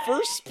like the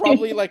first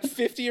probably like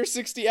 50 or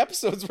 60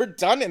 episodes were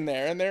done in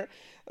there, and they're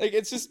like,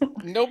 it's just,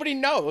 nobody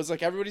knows.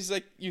 Like everybody's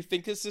like, you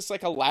think it's this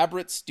like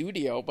elaborate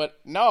studio, but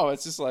no,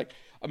 it's just like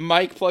a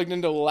mic plugged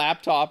into a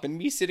laptop and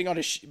me sitting on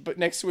but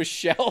next to a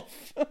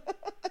shelf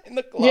in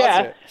the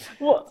closet.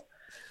 Yeah.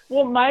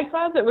 Well, my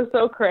closet was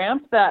so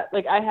cramped that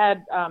like I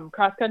had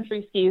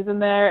cross-country skis in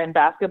there and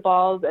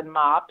basketballs and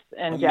mops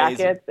and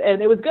jackets,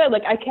 and it was good.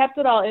 Like I kept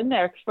it all in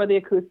there for the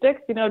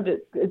acoustics, you know,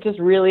 it just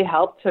really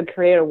helped to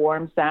create a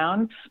warm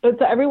sound. But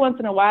so every once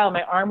in a while,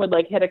 my arm would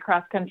like hit a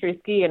cross-country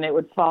ski and it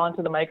would fall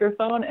into the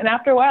microphone. And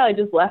after a while, I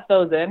just left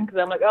those in because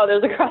I'm like, oh,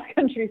 there's a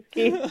cross-country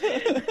ski.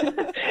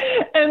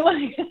 And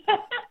like...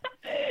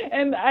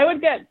 And I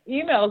would get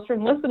emails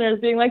from listeners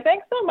being like,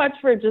 thanks so much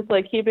for just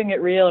like keeping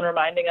it real and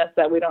reminding us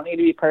that we don't need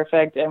to be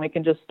perfect and we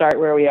can just start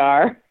where we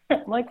are.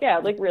 I'm like, yeah,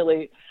 like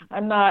really,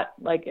 I'm not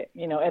like,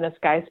 you know, in a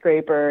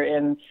skyscraper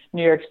in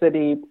New York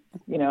City,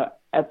 you know,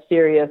 at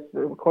Sirius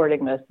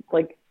recording this.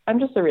 Like, I'm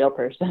just a real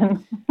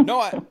person.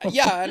 No,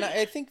 yeah. And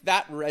I think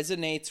that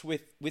resonates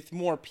with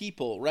more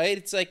people, right?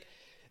 It's like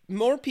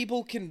more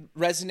people can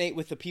resonate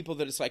with the people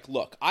that it's like,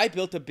 look, I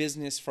built a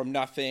business from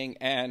nothing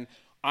and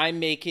I'm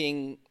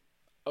making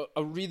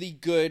a really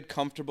good,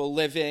 comfortable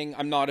living.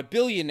 I'm not a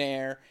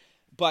billionaire,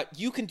 but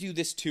you can do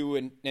this too.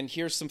 And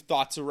here's some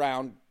thoughts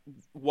around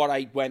what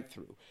I went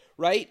through,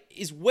 right?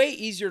 Is way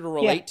easier to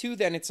relate to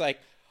than it's like,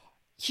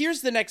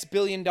 here's the next $1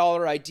 billion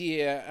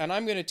idea. And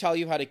I'm going to tell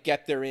you how to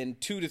get there in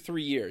 2 to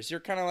 3 years. You're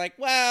kind of like,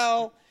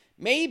 well,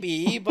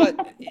 maybe,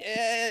 but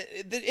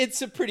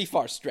it's a pretty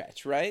far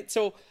stretch, right?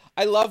 So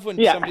I love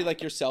when somebody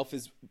like yourself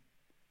is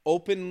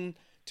open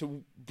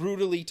to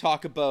brutally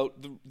talk about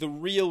the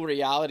real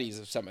realities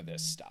of some of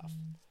this stuff.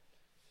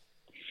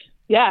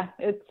 Yeah,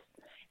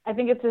 I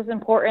think it's just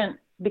important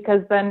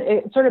because then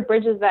it sort of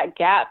bridges that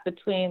gap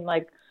between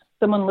like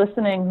someone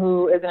listening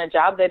who is in a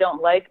job they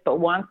don't like but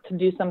wants to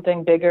do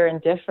something bigger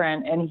and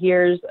different and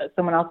hears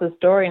someone else's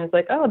story and is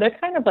like, oh, they're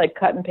kind of like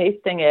cut and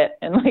pasting it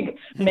and like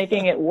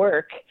making it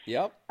work.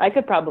 Yep. I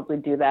could probably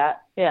do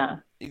that. Yeah.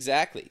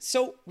 Exactly.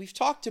 So we've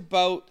talked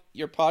about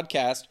your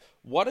podcast.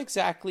 What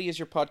exactly is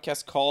your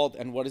podcast called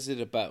and what is it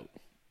about?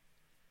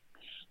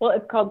 Well,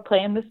 it's called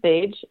Playing the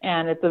Stage,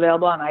 and it's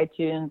available on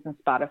iTunes and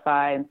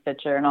Spotify and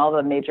Stitcher and all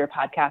the major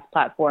podcast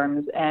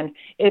platforms. And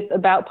it's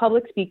about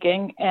public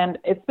speaking, and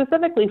it's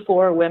specifically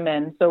for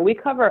women. So we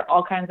cover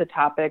all kinds of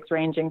topics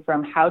ranging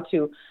from how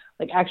to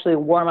like actually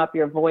warm up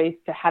your voice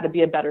to how to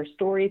be a better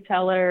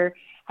storyteller,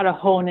 how to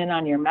hone in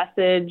on your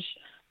message,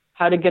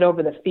 how to get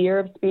over the fear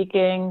of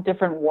speaking,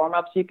 different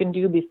warm-ups you can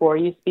do before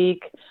you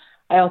speak.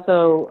 I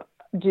also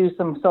do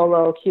some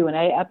solo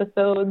Q&A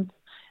episodes.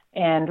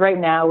 And right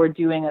now we're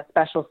doing a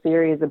special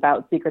series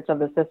about Secrets of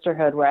the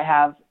Sisterhood where I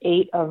have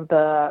 8 of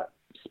the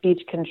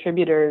speech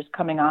contributors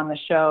coming on the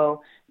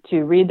show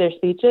to read their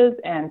speeches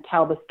and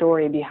tell the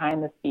story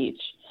behind the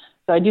speech.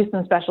 So I do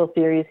some special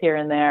series here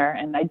and there.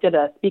 And I did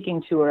a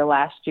speaking tour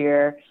last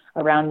year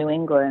around New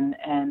England,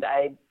 and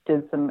I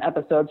did some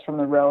episodes from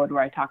the road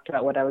where I talked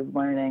about what I was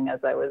learning as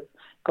I was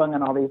going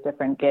on all these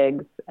different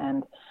gigs.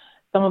 And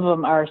some of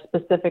them are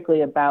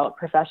specifically about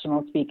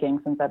professional speaking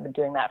since I've been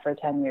doing that for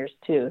 10 years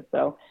too.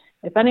 So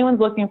if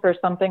anyone's looking for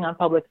something on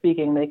public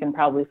speaking, they can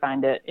probably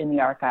find it in the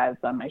archives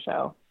on my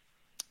show.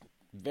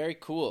 Very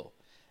cool.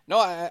 No,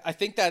 I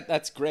think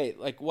that's great.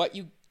 Like what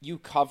you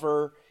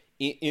cover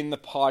in the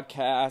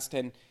podcast,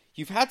 and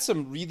you've had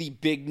some really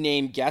big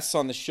name guests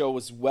on the show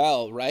as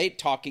well, right?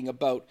 Talking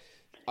about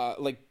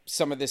like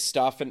some of this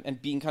stuff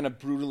and being kind of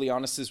brutally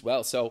honest as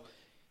well. So,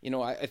 you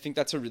know, I think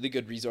that's a really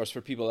good resource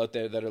for people out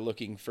there that are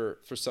looking for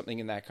something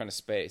in that kind of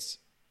space.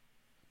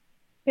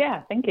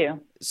 Yeah, thank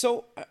you.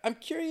 So I'm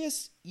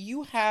curious,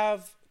 you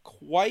have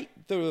quite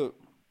the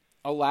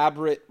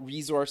elaborate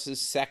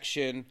resources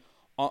section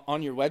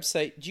on your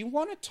website. Do you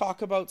want to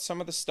talk about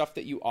some of the stuff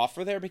that you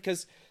offer there?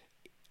 Because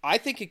I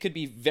think it could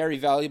be very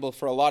valuable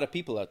for a lot of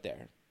people out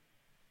there.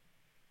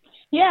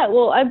 Yeah,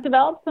 well, I've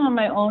developed some of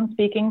my own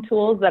speaking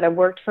tools that have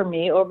worked for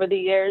me over the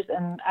years,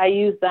 and I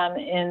use them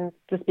in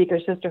the Speaker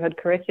Sisterhood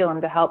curriculum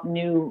to help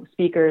new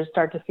speakers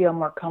start to feel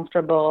more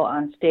comfortable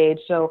on stage.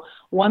 So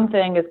one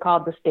thing is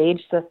called the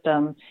STAGE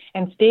system,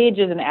 and STAGE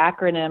is an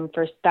acronym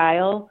for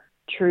Style,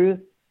 Truth,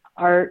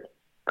 Art,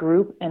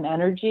 Group, and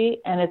Energy,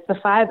 and it's the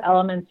 5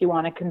 elements you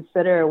want to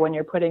consider when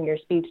you're putting your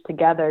speech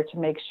together to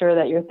make sure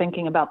that you're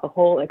thinking about the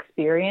whole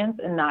experience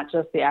and not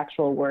just the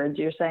actual words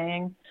you're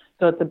saying.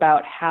 So it's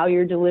about how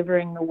you're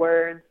delivering the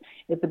words.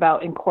 It's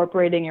about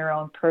incorporating your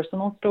own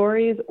personal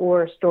stories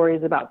or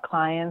stories about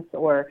clients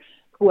or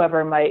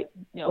whoever might,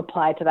 you know,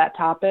 apply to that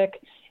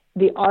topic.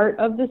 The art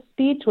of the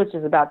speech, which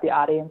is about the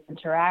audience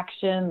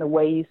interaction, the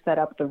way you set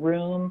up the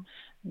room,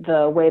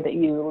 the way that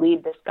you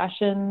lead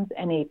discussions,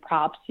 any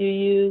props you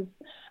use.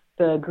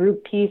 The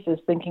group piece is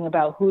thinking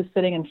about who's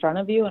sitting in front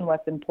of you and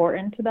what's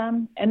important to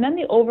them. And then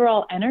the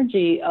overall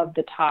energy of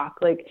the talk,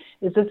 like,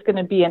 is this going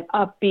to be an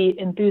upbeat,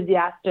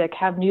 enthusiastic,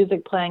 have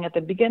music playing at the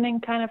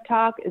beginning kind of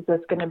talk? Is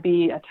this going to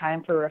be a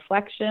time for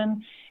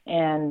reflection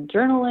and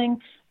journaling?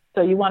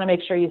 So you want to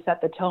make sure you set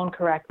the tone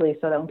correctly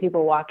so that when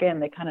people walk in,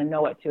 they kind of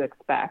know what to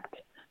expect.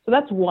 So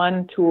that's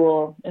one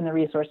tool in the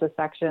resources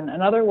section.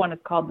 Another one is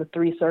called the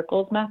 3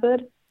 circles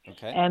method.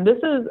 Okay. And this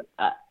is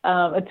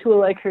a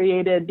tool I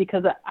created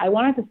because I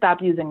wanted to stop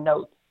using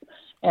notes.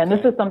 And this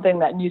is something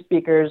that new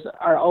speakers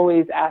are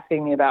always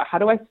asking me about. How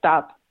do I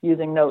stop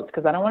using notes?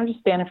 Because I don't want to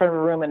just stand in front of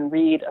a room and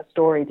read a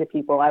story to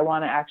people. I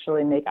want to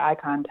actually make eye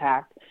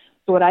contact.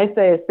 So what I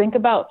say is think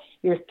about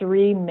your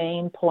 3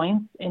 main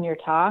points in your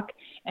talk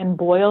and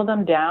boil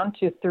them down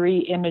to 3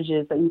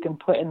 images that you can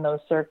put in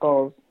those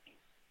circles.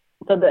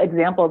 So the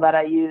example that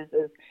I use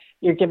is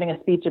you're giving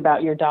a speech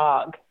about your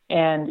dog,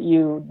 and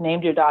you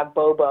named your dog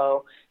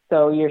Bobo.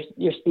 So your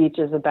speech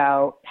is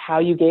about how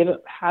you came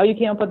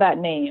up with that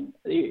name.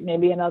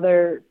 Maybe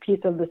another piece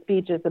of the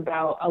speech is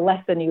about a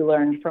lesson you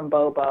learned from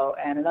Bobo,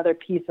 and another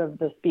piece of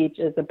the speech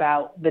is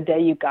about the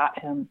day you got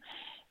him.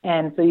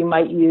 And so you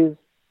might use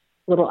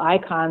little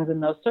icons in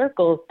those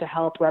circles to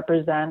help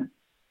represent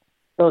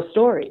those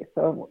stories.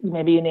 So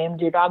maybe you named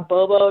your dog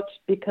Bobo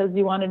because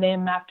you want to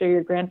name him after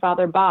your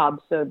grandfather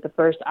Bob. So the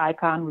first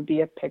icon would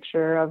be a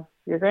picture of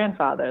your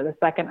grandfather. The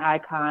second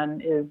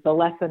icon is the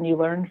lesson you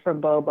learned from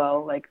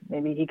Bobo. Like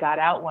maybe he got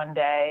out one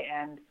day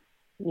and,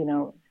 you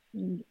know,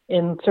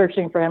 in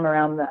searching for him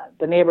around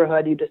the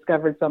neighborhood, you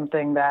discovered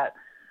something that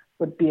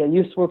would be a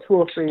useful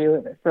tool for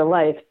you for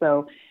life.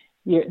 So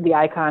the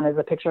icon is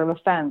a picture of a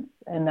fence.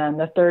 And then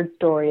the third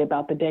story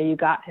about the day you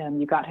got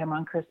him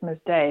on Christmas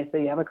Day. So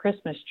you have a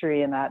Christmas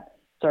tree in that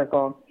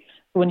circle.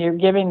 When you're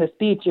giving the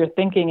speech, you're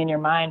thinking in your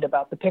mind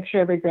about the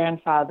picture of your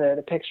grandfather,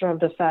 the picture of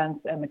the fence,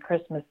 and the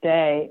Christmas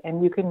day.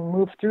 And you can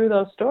move through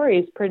those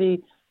stories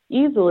pretty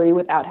easily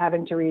without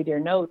having to read your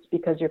notes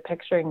because you're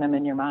picturing them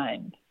in your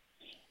mind.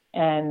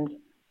 And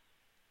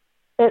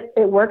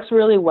it works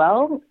really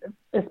well,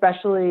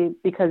 especially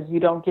because you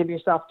don't give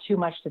yourself too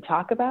much to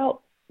talk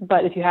about.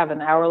 But if you have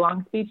an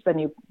hour-long speech, then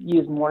you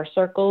use more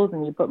circles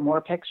and you put more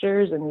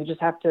pictures, and you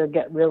just have to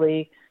get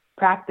really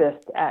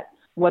practiced at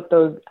what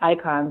those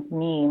icons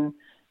mean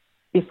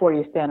before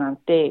you stand on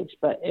stage.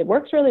 But it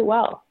works really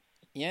well.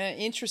 Yeah,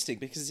 interesting,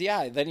 because,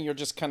 then you're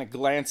just kind of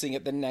glancing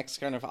at the next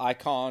kind of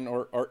icon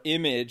or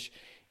image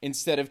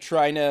instead of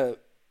trying to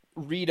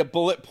read a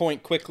bullet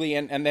point quickly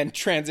and then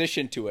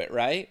transition to it,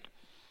 right?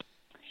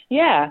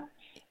 Yeah,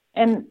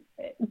 and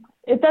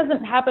it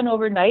doesn't happen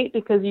overnight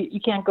because you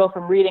can't go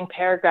from reading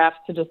paragraphs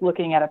to just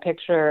looking at a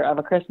picture of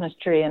a Christmas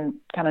tree and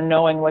kind of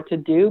knowing what to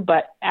do.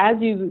 But as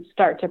you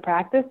start to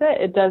practice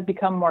it, it does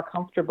become more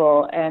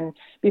comfortable. And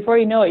before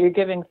you know it, you're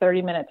giving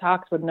 30-minute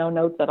talks with no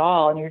notes at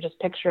all, and you're just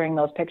picturing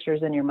those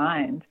pictures in your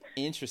mind.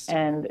 Interesting.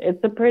 And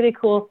it's a pretty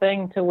cool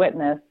thing to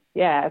witness.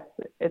 Yeah,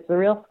 it's a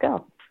real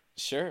skill.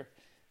 Sure.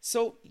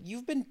 So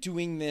you've been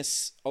doing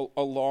this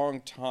a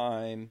long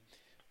time.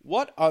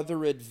 What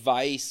other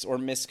advice or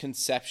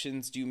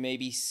misconceptions do you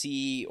maybe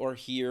see or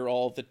hear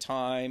all the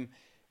time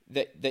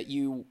that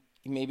you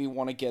maybe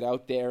want to get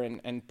out there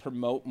and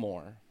promote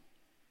more?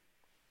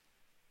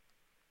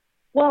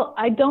 Well,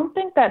 I don't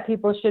think that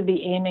people should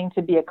be aiming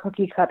to be a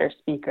cookie cutter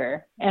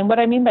speaker. And what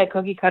I mean by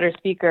cookie cutter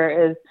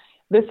speaker is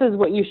this is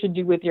what you should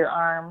do with your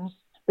arms.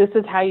 This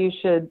is how you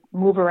should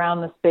move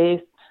around the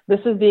space. This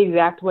is the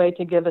exact way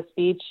to give a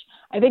speech.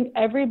 I think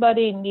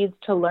everybody needs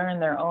to learn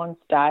their own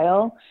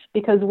style,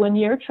 because when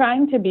you're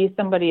trying to be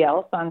somebody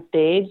else on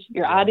stage,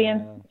 your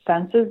audience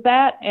senses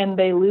that and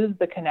they lose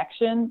the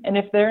connection. And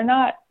if they're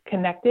not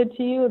connected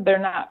to you, they're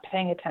not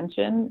paying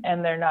attention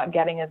and they're not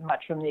getting as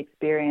much from the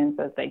experience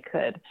as they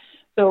could.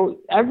 So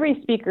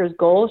every speaker's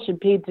goal should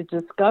be to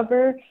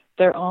discover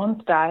their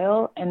own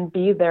style and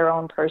be their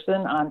own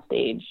person on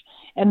stage.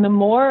 And the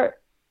more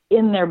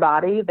in their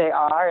body they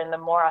are and the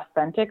more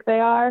authentic they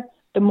are,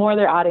 the more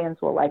their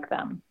audience will like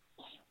them.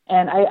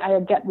 And I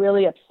get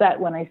really upset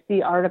when I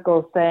see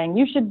articles saying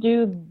you should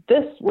do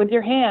this with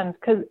your hands,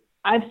 because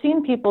I've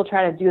seen people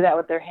try to do that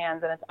with their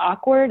hands, and it's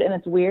awkward and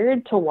it's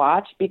weird to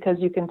watch because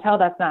you can tell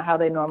that's not how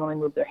they normally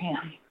move their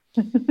hands.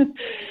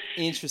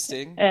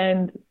 Interesting.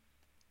 And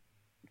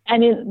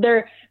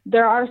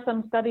there are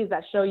some studies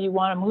that show you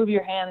want to move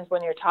your hands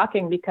when you're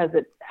talking because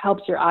it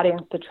helps your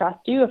audience to trust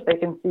you if they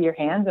can see your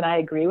hands, and I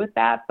agree with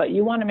that. But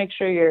you want to make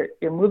sure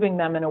you're moving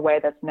them in a way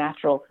that's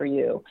natural for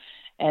you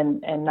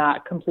and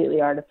not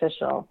completely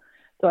artificial.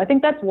 So I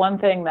think that's one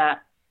thing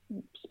that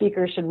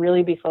speakers should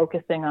really be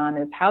focusing on,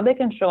 is how they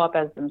can show up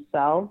as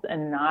themselves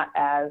and not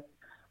as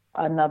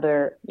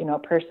another,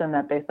 person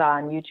that they saw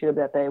on YouTube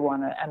that they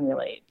want to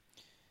emulate.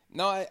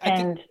 No,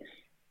 I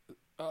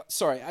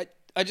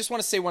just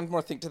want to say one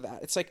more thing to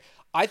that. It's like,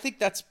 I think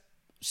that's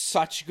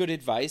such good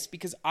advice,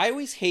 because I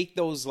always hate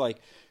those like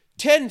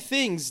 10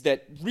 things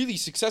that really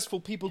successful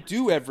people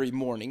do every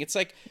morning. It's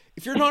like,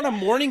 if you're not a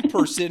morning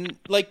person,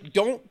 like,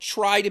 don't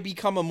try to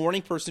become a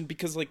morning person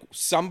because, like,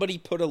 somebody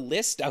put a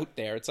list out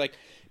there. It's like,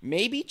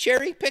 maybe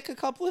cherry pick a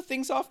couple of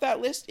things off that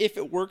list if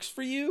it works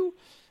for you.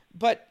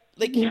 But,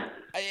 like,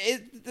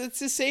 it's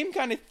the same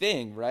kind of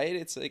thing, right?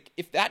 It's like,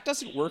 if that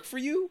doesn't work for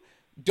you,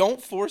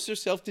 don't force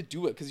yourself to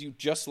do it because you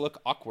just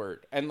look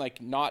awkward and,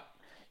 like, not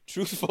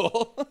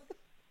truthful.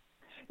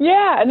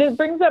 Yeah, and it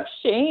brings up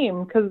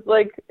shame because,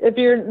 like, if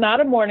you're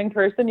not a morning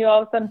person, you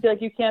all of a sudden feel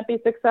like you can't be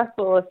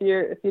successful if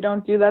you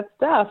don't do that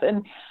stuff.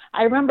 And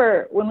I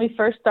remember when we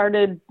first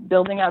started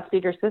building out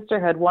Speaker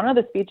Sisterhood, one of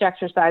the speech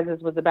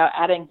exercises was about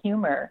adding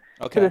humor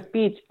to the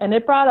speech, and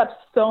it brought up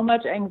so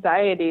much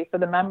anxiety for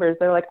the members.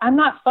 They're like, "I'm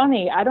not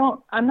funny.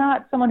 I'm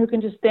not someone who can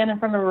just stand in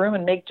front of a room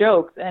and make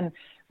jokes." And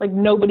like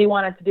nobody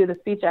wanted to do the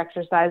speech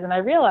exercise, and I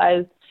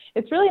realized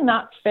it's really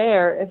not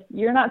fair if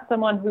you're not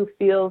someone who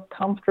feels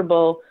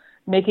comfortable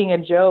making a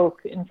joke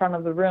in front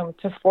of the room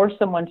to force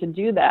someone to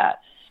do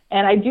that.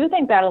 And I do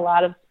think that a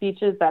lot of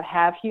speeches that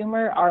have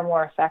humor are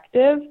more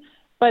effective.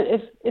 But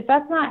if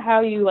that's not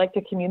how you like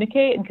to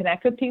communicate and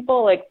connect with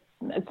people, like,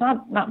 it's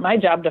not my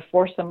job to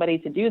force somebody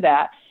to do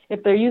that.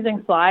 If they're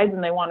using slides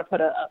and they want to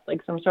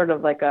put some sort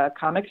of like a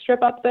comic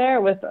strip up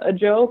there with a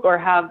joke, or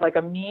have like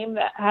a meme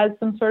that has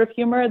some sort of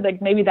humor,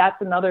 like maybe that's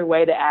another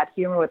way to add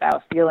humor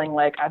without feeling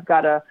like I've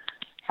got to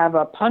have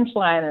a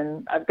punchline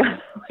and I've got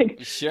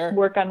to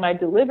work on my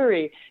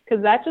delivery,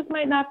 because that just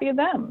might not be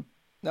them.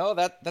 No,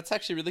 that's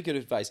actually really good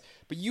advice.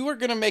 But you were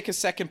going to make a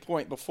second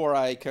point before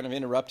I kind of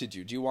interrupted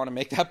you. Do you want to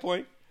make that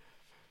point?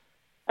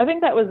 I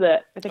think that was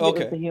it. I think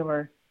it was the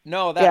humor.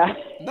 No,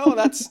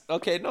 that's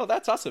okay. No,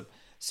 that's awesome.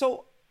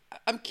 So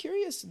I'm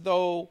curious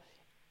though,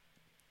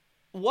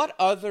 what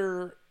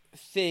other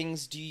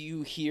things do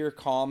you hear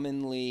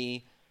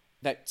commonly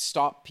that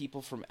stop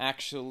people from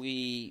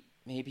actually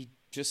maybe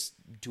just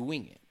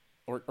doing it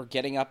or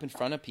getting up in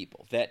front of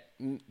people that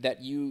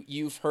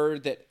you've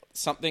heard that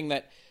something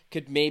that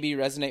could maybe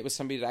resonate with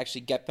somebody to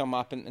actually get them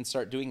up and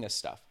start doing this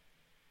stuff?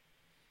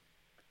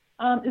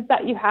 Is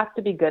that you have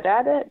to be good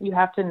at it. You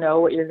have to know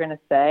what you're going to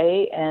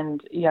say,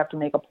 and you have to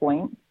make a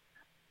point.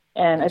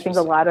 And I think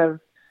a lot of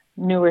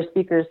newer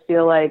speakers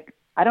feel like,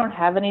 I don't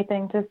have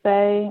anything to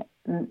say.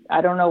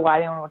 I don't know why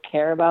anyone would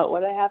care about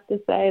what I have to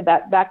say.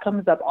 That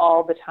comes up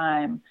all the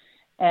time.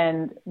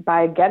 And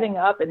by getting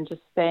up and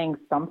just saying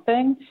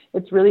something,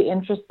 it's really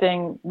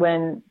interesting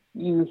when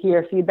you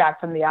hear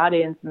feedback from the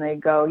audience and they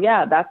go,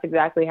 yeah, that's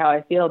exactly how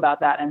I feel about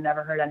that. I've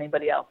never heard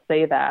anybody else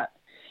say that.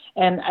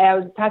 And I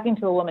was talking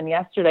to a woman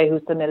yesterday who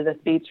submitted a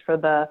speech for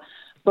the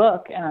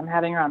book, and I'm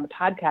having her on the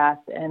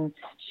podcast. And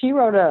she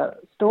wrote a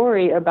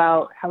story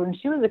about how when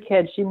she was a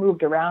kid, she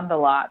moved around a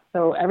lot.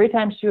 So every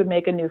time she would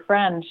make a new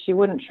friend, she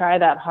wouldn't try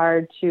that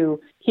hard to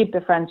keep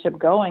the friendship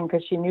going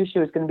because she knew she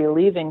was going to be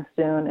leaving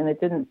soon, and it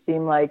didn't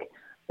seem like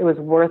it was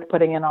worth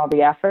putting in all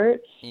the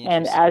effort.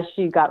 And as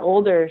she got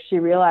older, she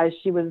realized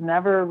she was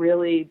never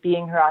really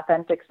being her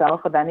authentic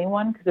self with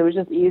anyone, because it was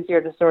just easier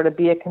to sort of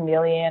be a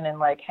chameleon and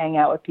like hang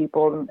out with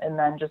people and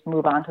then just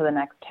move on to the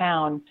next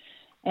town.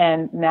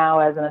 And now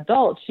as an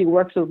adult, she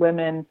works with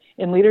women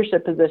in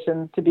leadership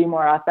positions to be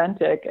more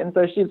authentic. And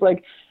so she's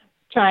like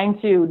trying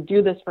to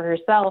do this for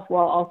herself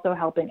while also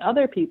helping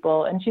other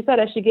people. And she said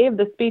as she gave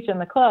the speech in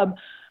the club,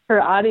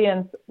 her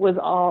audience was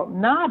all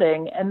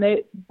nodding, and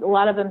a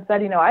lot of them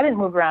said, I didn't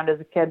move around as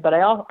a kid, but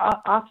I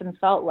often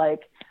felt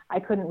like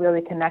I couldn't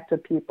really connect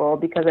with people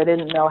because I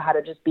didn't know how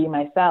to just be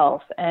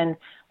myself. And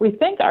we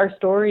think our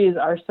stories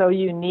are so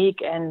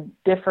unique and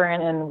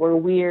different, and we're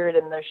weird,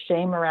 and there's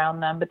shame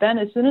around them. But then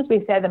as soon as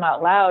we say them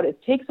out loud, it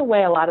takes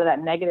away a lot of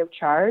that negative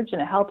charge, and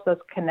it helps us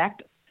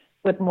connect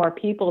with more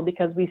people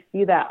because we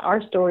see that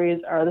our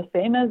stories are the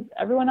same as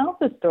everyone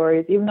else's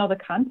stories, even though the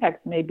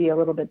context may be a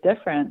little bit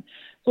different.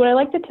 So what I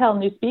like to tell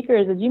new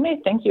speakers is, you may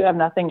think you have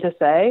nothing to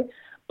say,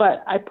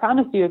 but I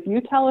promise you, if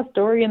you tell a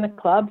story in the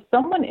club,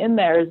 someone in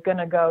there is going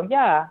to go,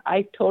 yeah,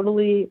 I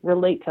totally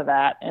relate to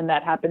that, and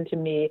that happened to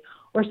me,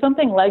 or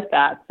something like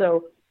that.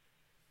 So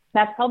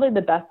that's probably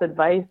the best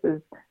advice,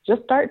 is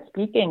just start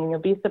speaking, and you'll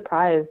be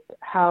surprised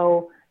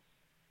how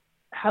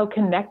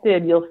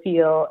connected you'll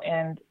feel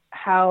and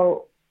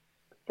how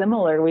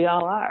similar we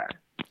all are.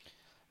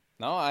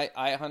 No, I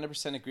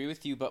 100% agree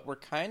with you, but we're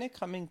kind of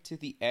coming to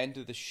the end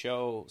of the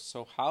show.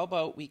 So how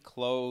about we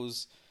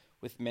close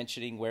with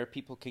mentioning where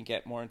people can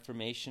get more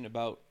information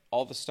about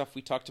all the stuff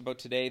we talked about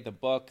today, the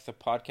book, the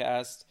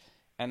podcast,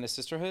 and the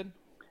sisterhood?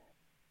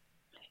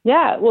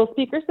 Yeah, well,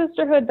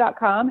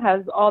 speakersisterhood.com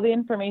has all the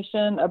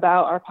information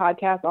about our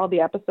podcast. All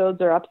the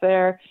episodes are up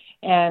there,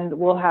 and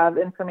we'll have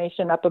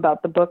information up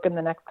about the book in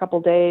the next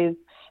couple days.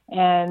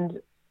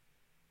 And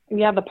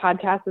yeah, the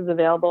podcast is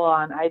available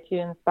on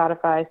iTunes,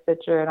 Spotify,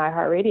 Stitcher, and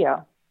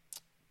iHeartRadio.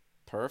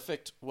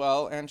 Perfect.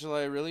 Well,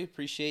 Angela, I really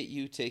appreciate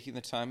you taking the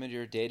time of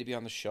your day to be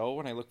on the show,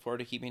 and I look forward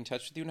to keeping in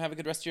touch with you, and have a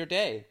good rest of your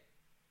day.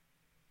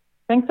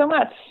 Thanks so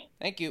much.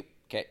 Thank you.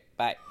 Okay,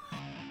 bye.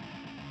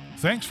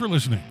 Thanks for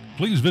listening.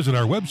 Please visit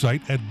our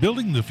website at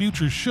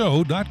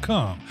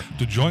buildingthefutureshow.com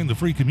to join the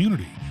free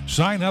community,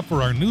 sign up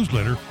for our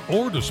newsletter,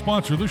 or to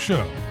sponsor the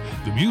show.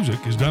 The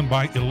music is done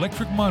by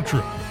Electric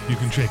Mantra. You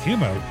can check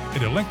him out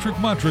at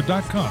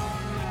electricmantra.com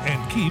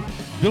and keep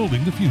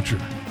building the future.